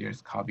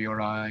 Here's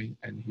cardioli,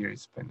 and here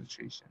is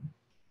fenestration.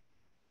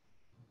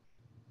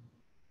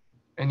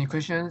 Any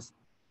questions?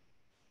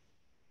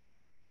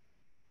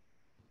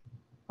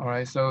 All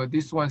right, so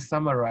this one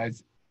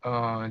summarizes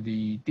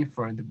the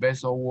different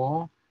vessel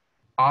wall,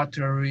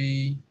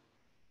 artery,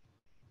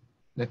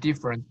 the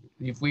different,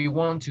 if we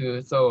want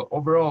to, so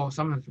overall,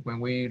 sometimes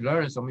when we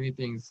learn so many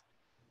things,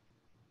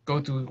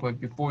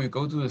 before you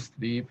go to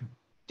sleep,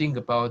 think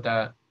about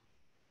that,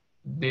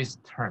 these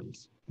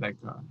terms, like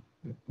the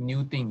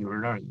new thing you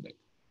learn, like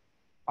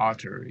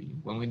artery.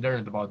 When we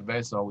learned about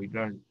vessel, we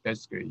learned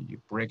basically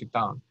you break it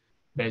down,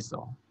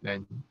 vessel,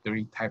 then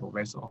three type of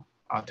vessel,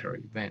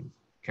 artery, vein,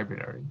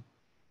 capillary.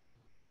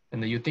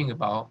 And then you think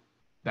about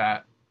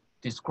that,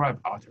 describe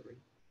artery.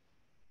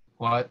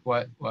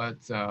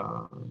 What's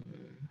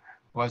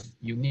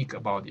unique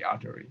about the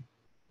artery?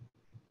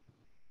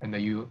 And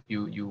then you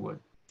would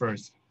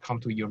first come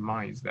to your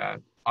mind is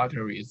that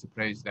artery is a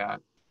place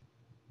that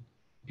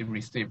it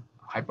receives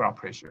high blood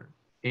pressure.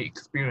 It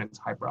experiences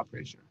high blood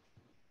pressure.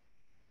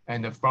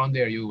 And from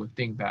there, you would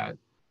think that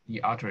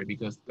the artery,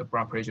 because the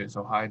blood pressure is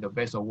so high, the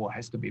vessel wall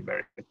has to be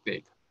very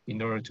thick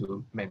in order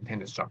to maintain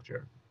the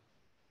structure.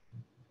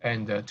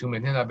 And to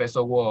maintain that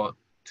vessel wall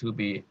to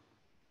be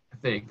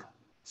thick,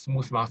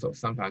 smooth muscle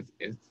sometimes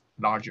is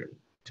larger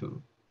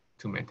to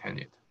maintain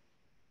it.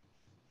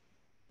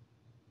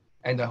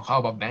 And how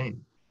about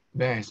vein?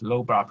 Vein is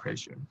low blood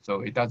pressure,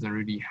 so it doesn't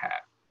really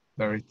have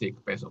very thick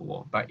vessel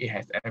wall, but it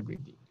has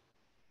everything.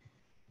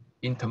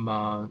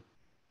 Intima,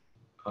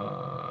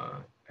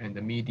 and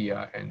the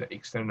media, and the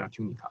external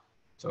tunica,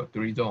 so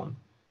 3 zone.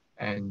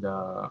 And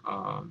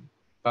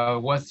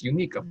what's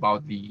unique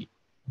about the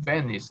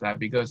vein is that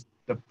because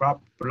the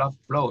blood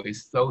flow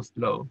is so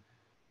slow,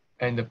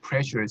 and the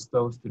pressure is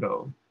so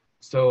slow,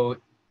 so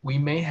we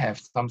may have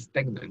some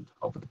stagnant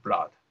of the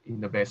blood in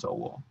the vessel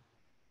wall,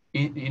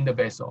 in the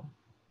vessel.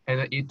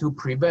 And to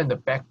prevent the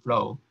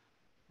backflow,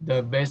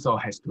 the vessel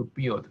has to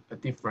build a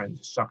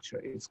different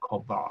structure. It's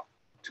called valve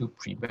to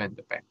prevent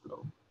the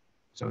backflow.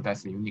 So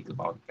that's unique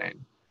about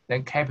vein.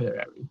 Then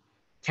capillary.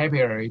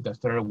 Capillary, the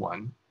third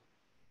one.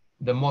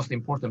 The most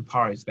important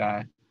part is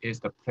that is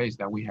the place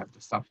that we have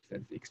the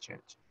substance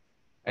exchange.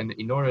 And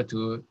in order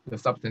to, the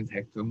substance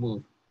has to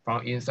move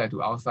from inside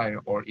to outside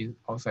or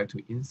outside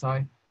to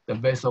inside, the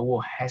vessel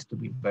wall has to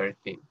be very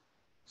thin.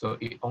 So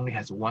it only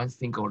has one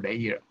single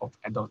layer of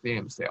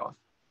endothelium cells.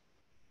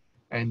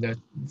 And the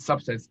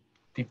substance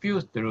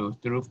diffuse through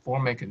four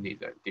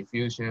mechanisms: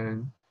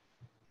 diffusion,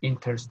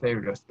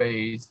 interstellar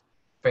space,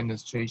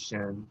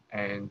 fenestration,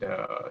 and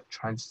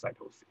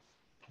transcytosis.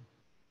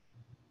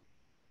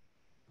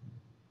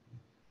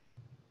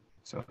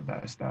 So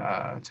that's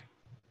that.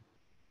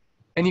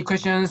 Any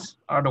questions?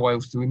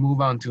 Otherwise, we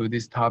move on to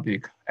this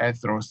topic,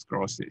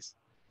 atherosclerosis.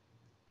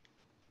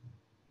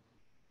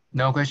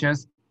 No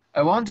questions?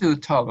 I want to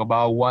talk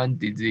about one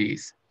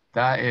disease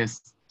that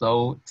is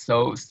so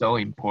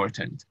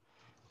important.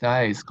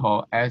 That is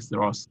called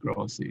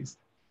atherosclerosis.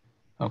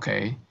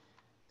 Okay,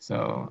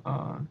 so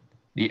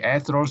the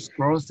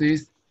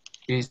atherosclerosis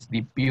is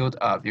the build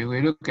up. If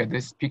we look at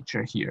this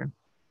picture here,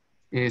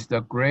 is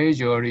the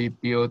gradually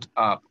build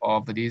up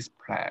of this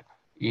plaque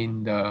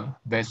in the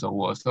vessel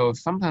wall. So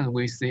sometimes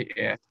we see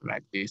it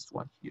like this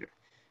one here.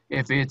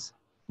 If it's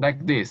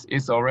like this,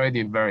 it's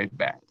already very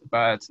bad,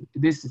 but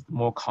this is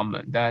more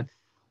common that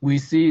we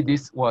see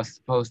this was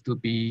supposed to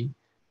be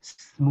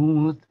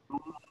smooth,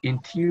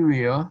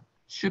 interior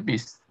should be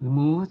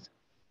smooth,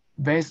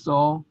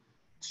 vessel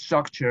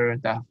structure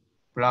that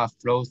blood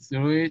flows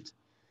through it.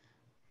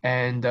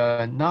 And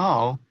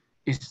now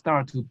it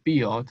starts to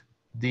build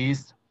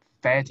this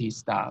fatty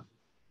stuff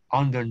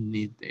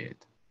underneath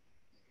it.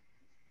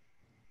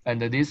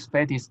 And this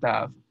fatty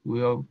stuff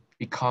will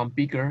become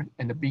bigger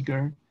and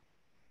bigger,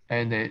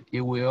 and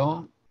it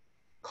will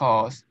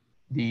cause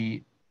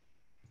the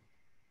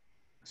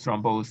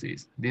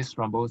thrombosis. This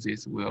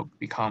thrombosis will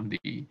become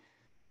the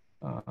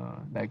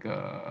like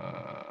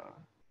a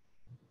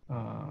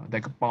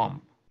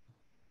bomb,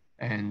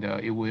 and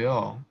it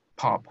will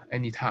pop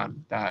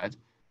anytime that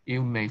it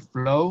may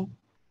flow,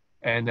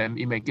 and then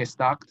it may get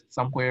stuck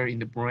somewhere in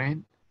the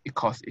brain. It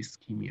causes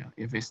ischemia.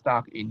 If it's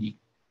stuck in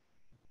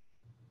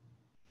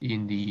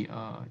the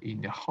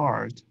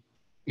heart,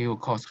 it will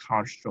cause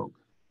heart stroke.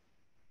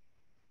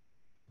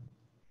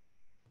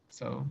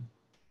 So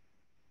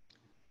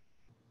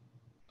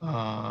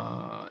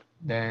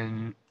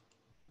then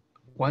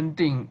one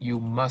thing you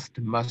must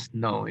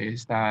know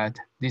is that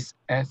this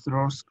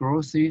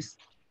atherosclerosis,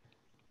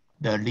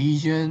 the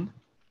lesion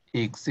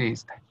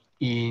exists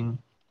in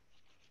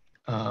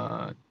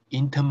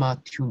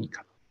intima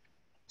tunica.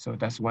 So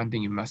that's one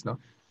thing you must know.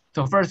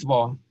 So first of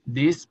all,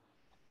 this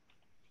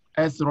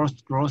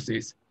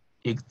atherosclerosis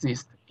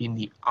exists in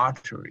the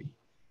artery.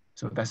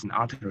 So that's an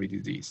artery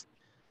disease.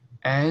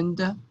 And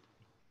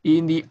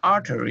in the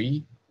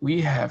artery,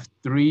 we have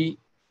three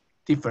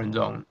different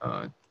zones.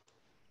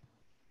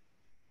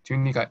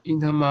 Tunica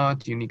intima,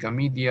 tunica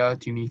media,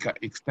 tunica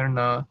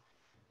externa.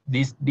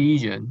 This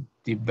lesion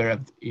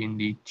developed in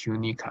the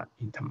tunica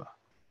intima.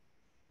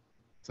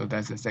 So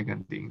that's the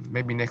second thing.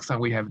 Maybe next time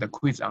we have the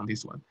quiz on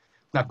this one.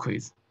 Not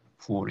quiz,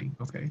 polling,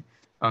 okay,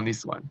 on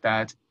this one.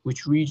 That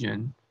which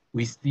region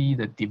we see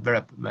the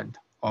development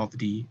of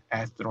the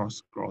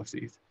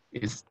atherosclerosis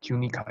is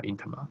tunica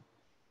intima.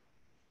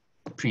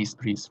 Please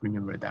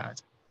remember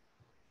that.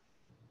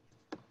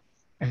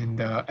 And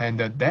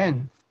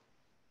then,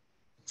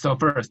 so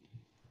first,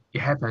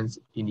 it happens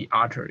in the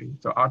artery.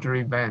 So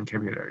artery, vein,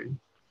 capillary.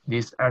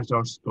 This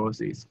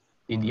atherosclerosis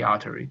in the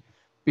artery.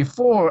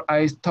 Before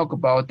I talk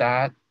about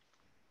that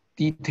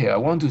detail, I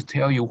want to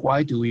tell you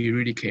why do we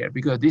really care?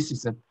 Because this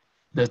is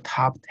the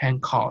top 10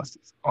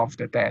 causes of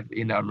the death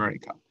in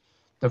America.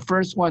 The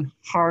first one,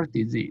 heart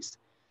disease.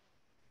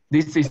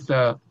 This is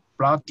the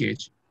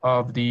blockage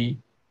of this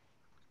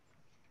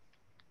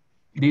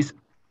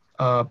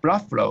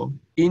blood flow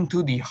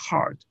into the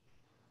heart.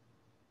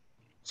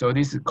 So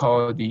this is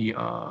called the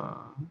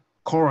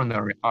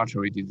coronary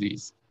artery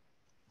disease.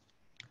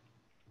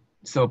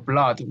 So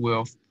blood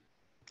will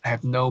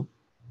have no.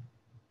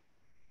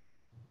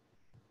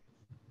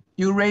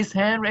 You raise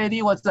hand,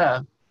 ready? What's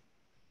up?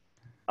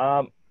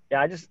 Yeah,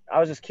 I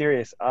was just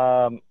curious.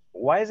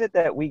 Why is it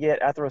that we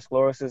get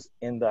atherosclerosis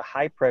in the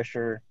high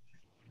pressure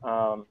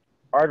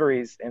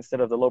arteries instead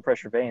of the low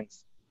pressure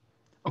veins?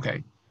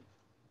 Okay.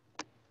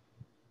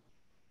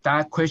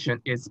 That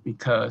question is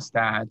because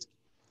that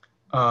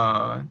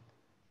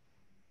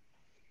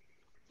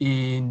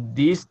in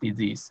this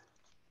disease,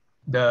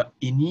 the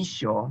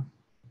initial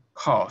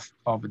cause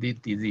of this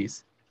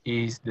disease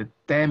is the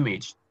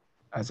damage,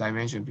 as I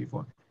mentioned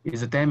before,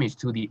 is the damage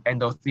to the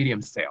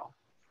endothelium cell.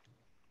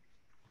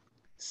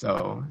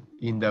 So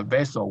in the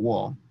vessel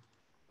wall,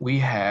 we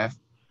have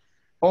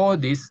all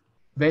these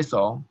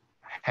vessels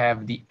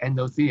have the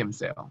endothelium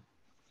cell.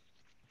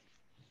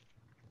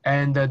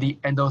 And the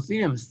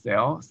endothelium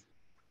cells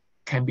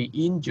can be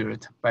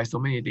injured by so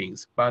many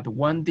things, but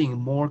one thing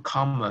more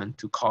common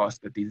to cause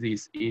the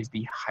disease is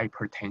the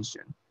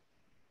hypertension.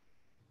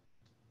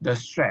 The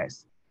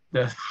stress,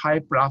 the high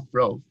blood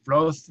flow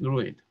flows through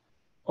it,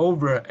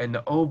 over and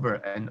over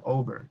and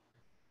over.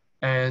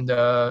 And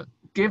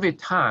give it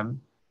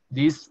time,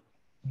 this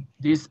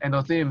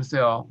endothelium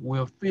cell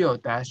will feel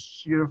that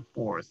shear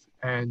force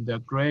and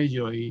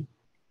gradually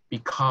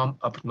become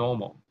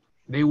abnormal.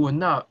 They will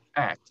not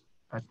act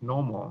as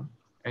normal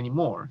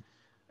anymore.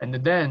 And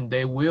then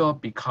they will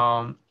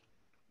become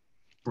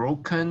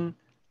broken.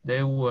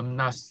 They will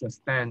not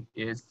sustain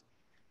its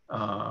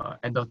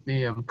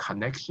endothelium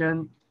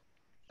connection.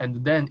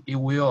 And then it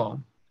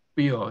will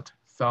build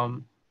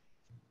some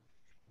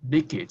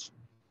leakage,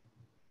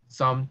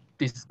 some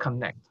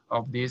disconnect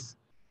of these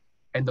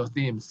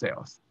endothelium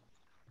cells.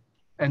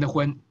 And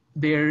when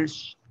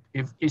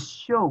if it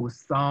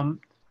shows some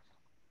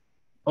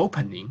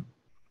opening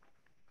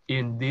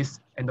in this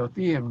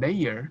endothelium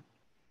layer,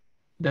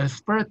 the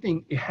first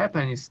thing it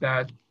happens is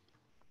that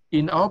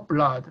in our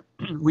blood,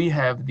 we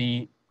have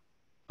the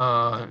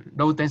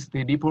low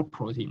density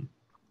lipoprotein.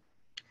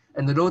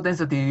 And the low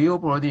density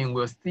lipoprotein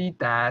will see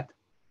that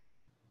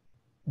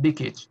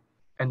leakage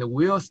and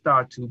will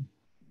start to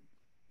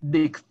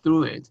leak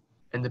through it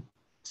and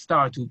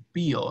start to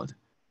build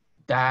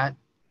that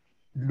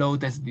low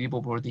density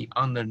lipoprotein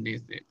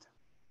underneath it.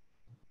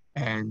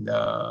 And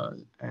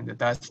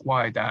that's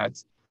why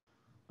that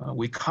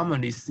we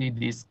commonly see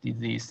this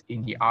disease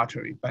in the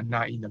artery, but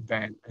not in the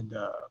vein and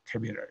the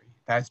capillary.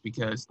 That's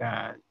because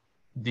that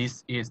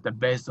this is the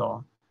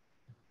vessel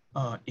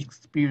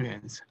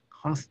experience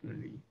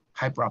constantly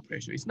high blood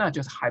pressure. It's not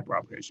just high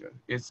blood pressure.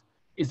 It's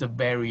a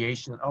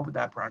variation of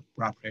that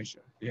blood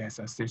pressure. Yes,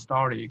 a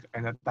systolic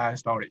and a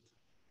diastolic.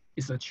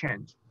 It's a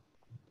change.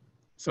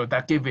 So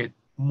that gives it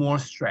more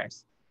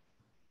stress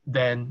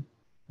than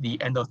the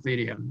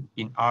endothelium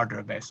in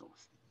other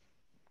vessels.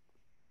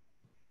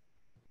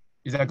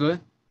 Is that good?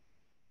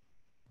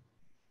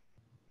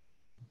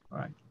 All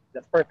right.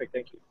 That's perfect.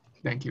 Thank you.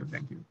 Thank you.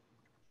 Thank you.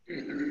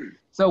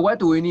 So what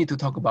do we need to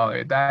talk about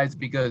it? That is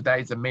because that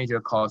is a major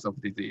cause of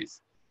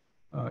disease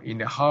in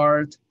the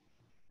heart,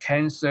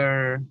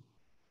 cancer,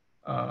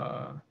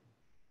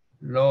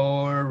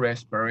 lower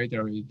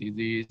respiratory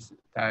disease,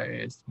 that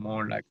is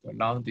more like the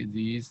lung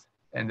disease,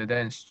 and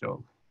then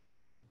stroke.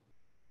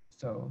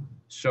 So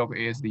stroke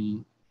is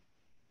the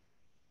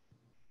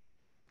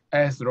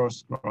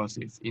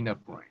atherosclerosis in the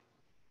brain.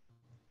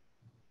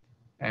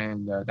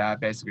 And that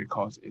basically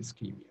causes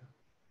ischemia.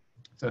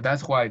 So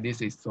that's why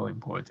this is so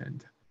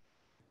important.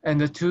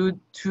 And to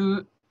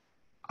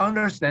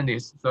understand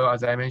this, so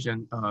as I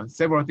mentioned,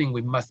 several things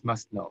we must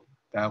know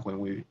that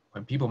when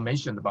people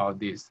mention about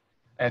this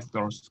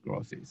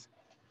atherosclerosis,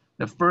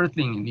 the first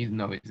thing you need to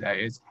know is that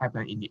it's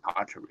happened in the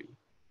artery.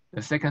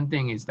 The second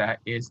thing is that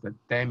it's the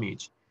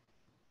damage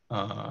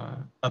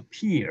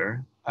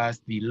appear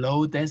as the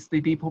low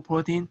density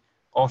lipoprotein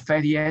or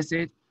fatty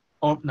acid,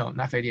 or no,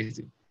 not fatty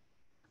acid,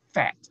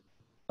 fat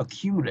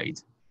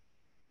accumulate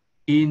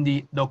in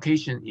the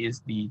location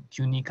is the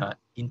tunica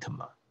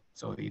intima,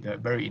 so the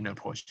very inner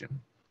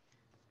portion.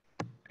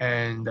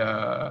 And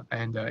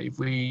if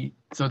we,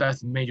 so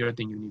that's major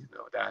thing you need to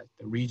know, that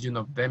the region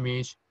of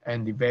damage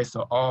and the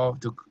vessel all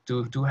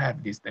to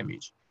have this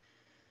damage.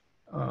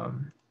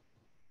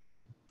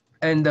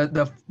 And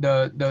the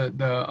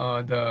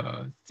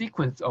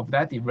sequence of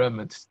that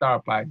development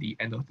start by the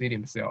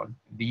endothelium cell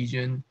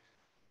lesion,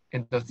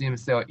 endothelium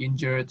cell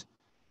injured.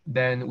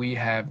 Then we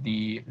have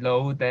the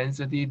low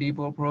density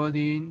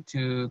lipoprotein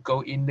to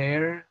go in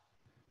there,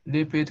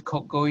 lipid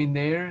go in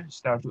there,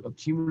 start to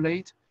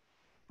accumulate.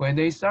 When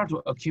they start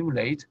to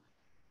accumulate,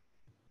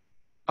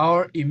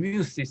 our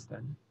immune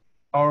system,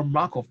 our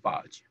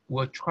macrophage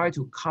will try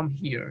to come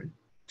here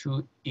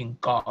to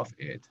engulf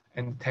it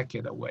and take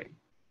it away,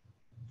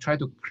 try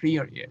to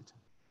clear it.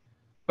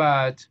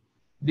 But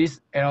this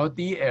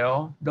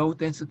LDL, low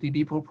density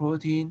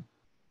lipoprotein,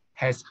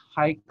 has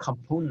high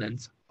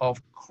components of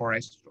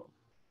cholesterol.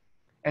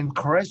 And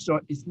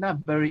cholesterol is not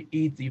very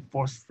easy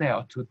for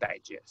cell to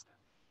digest.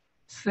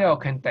 Cell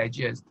can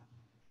digest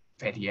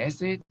fatty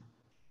acid,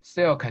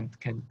 cell can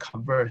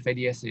convert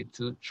fatty acid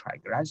to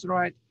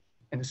triglyceride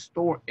and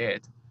store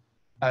it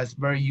as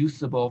very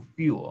usable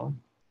fuel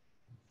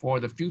for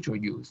the future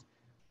use.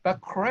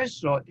 But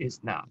cholesterol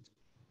is not.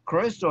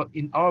 Cholesterol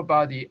in our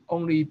body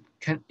only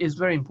is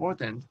very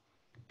important,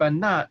 but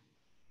not,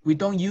 we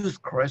don't use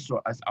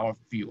cholesterol as our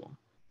fuel.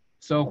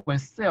 So when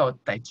cells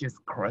digest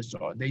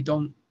cholesterol, they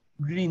don't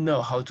really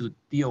know how to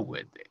deal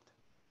with it.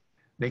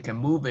 They can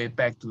move it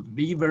back to the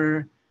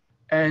liver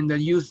and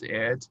use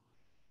it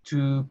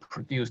to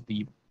produce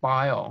the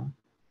bile,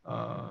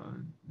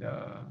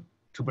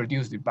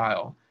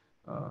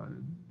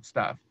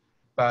 stuff.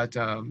 But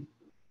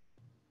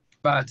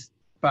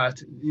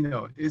you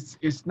know,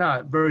 it's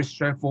not very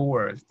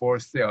straightforward for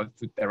cells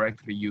to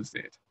directly use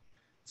it.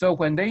 So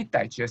when they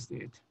digest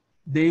it,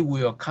 they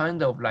will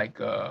kind of like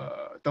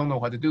don't know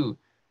what to do.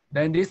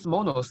 Then this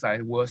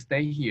monocyte will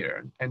stay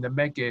here and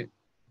make it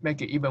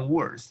even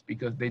worse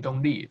because they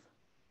don't leave.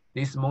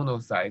 This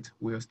monocyte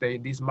will stay,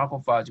 this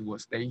macrophage will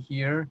stay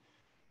here,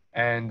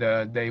 and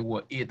they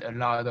will eat a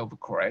lot of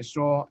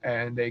cholesterol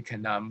and they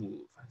cannot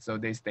move, so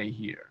they stay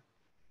here.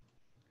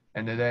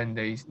 and then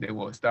they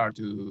will start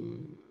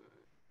to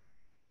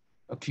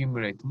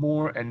accumulate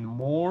more and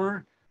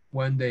more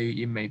when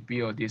it may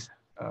build this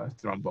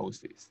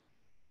thrombosis.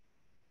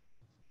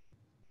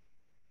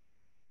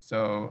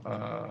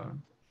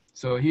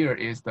 So here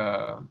is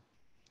the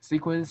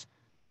sequence.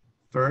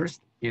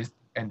 First is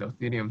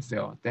endothelium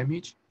cell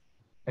damage,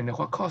 and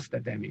what caused the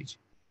damage?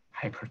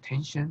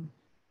 Hypertension,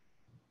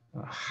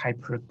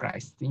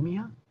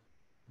 hyperglycemia,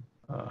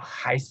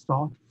 high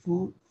salt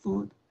food,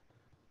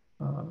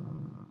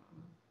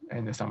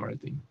 and some other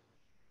thing.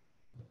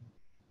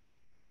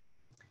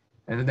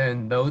 And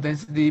then low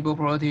density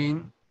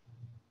lipoprotein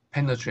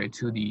penetrate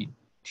to the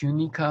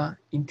tunica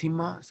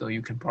intima. So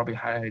you can probably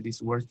highlight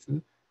this word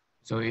too.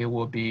 So it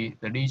will be,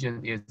 the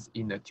lesion is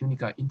in the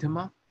tunica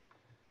intima.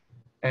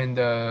 And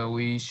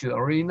we should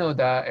already know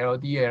that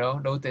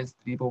LDL, low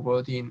density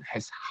lipoprotein,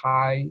 has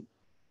high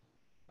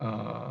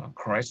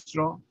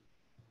cholesterol.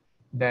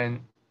 Then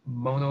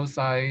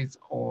monocytes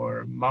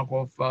or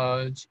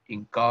macrophage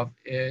engulf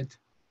it,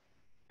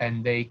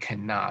 and they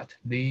cannot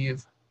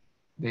leave.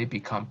 They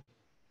become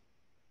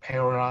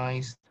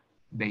paralyzed.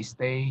 They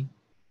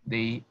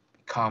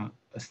become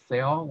a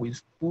cell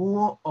with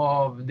full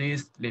of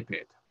this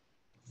lipid,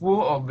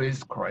 full of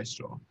this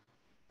cholesterol,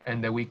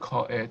 and then we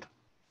call it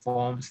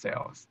foam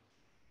cells.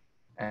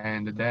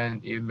 And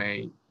then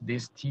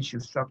this tissue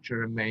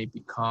structure may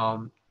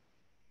become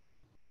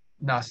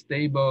not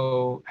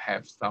stable,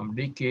 have some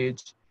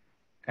leakage,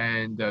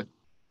 and the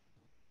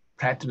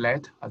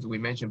platelet, as we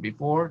mentioned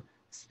before,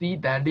 see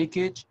that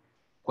leakage.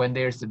 When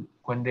there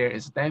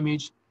is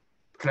damage,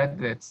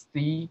 platelets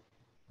see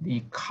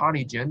the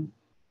collagen,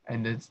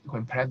 and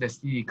when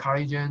platelets see the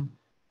collagen,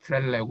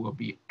 platelet will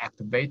be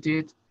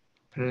activated.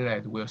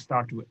 Platelet will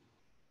start to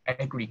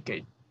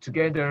aggregate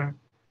together,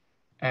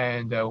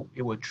 and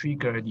it will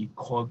trigger the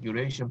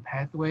coagulation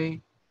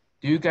pathway.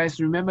 Do you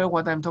guys remember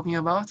what I'm talking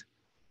about?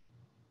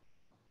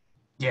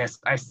 Yes,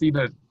 I see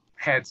the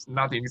heads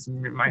nodding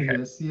in my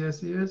head.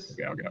 Yes.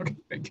 Okay,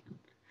 thank you.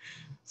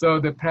 So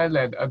the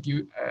platelet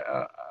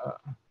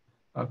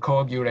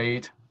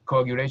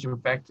coagulation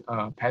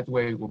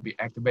pathway will be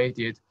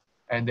activated,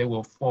 and they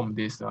will form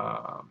this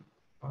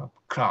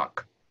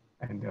clot.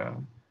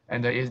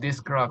 And if this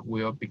clot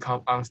will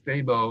become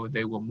unstable,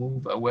 they will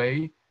move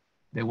away.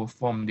 They will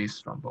form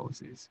this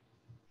thrombosis.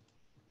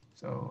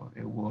 So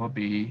it will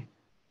be,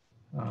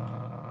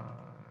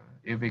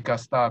 if it got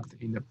stuck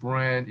in the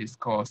brain, it's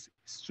caused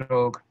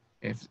stroke.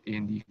 If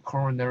in the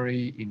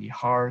coronary, in the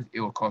heart, it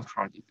will cause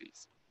heart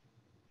disease.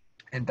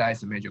 And that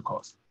is a major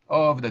cause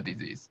of the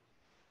disease.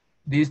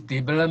 This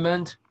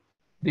development,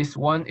 this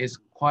one is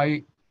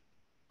quite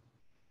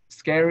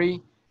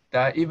scary,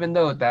 that even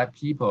though that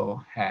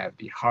people have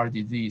the heart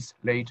disease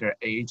later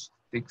age,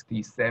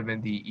 60,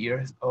 70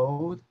 years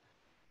old,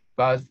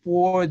 but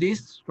for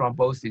this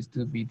thrombosis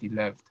to be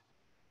developed,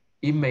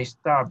 it may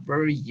start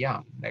very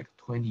young, like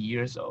 20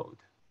 years old.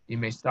 It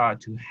may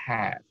start to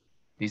have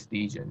this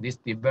lesion. This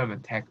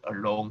development takes a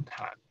long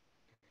time.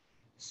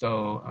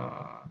 So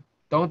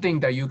don't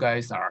think that you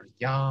guys are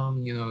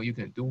young, you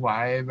can do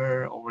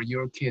whatever, or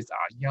your kids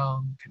are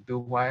young, can do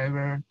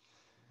whatever.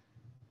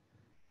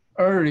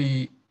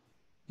 Early,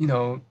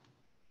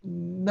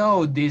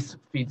 know this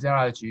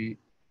physiology,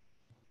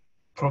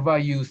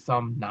 provide you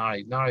some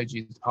knowledge. Knowledge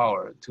is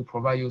power. To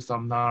provide you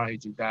some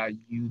knowledge that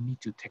you need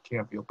to take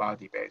care of your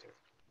body better.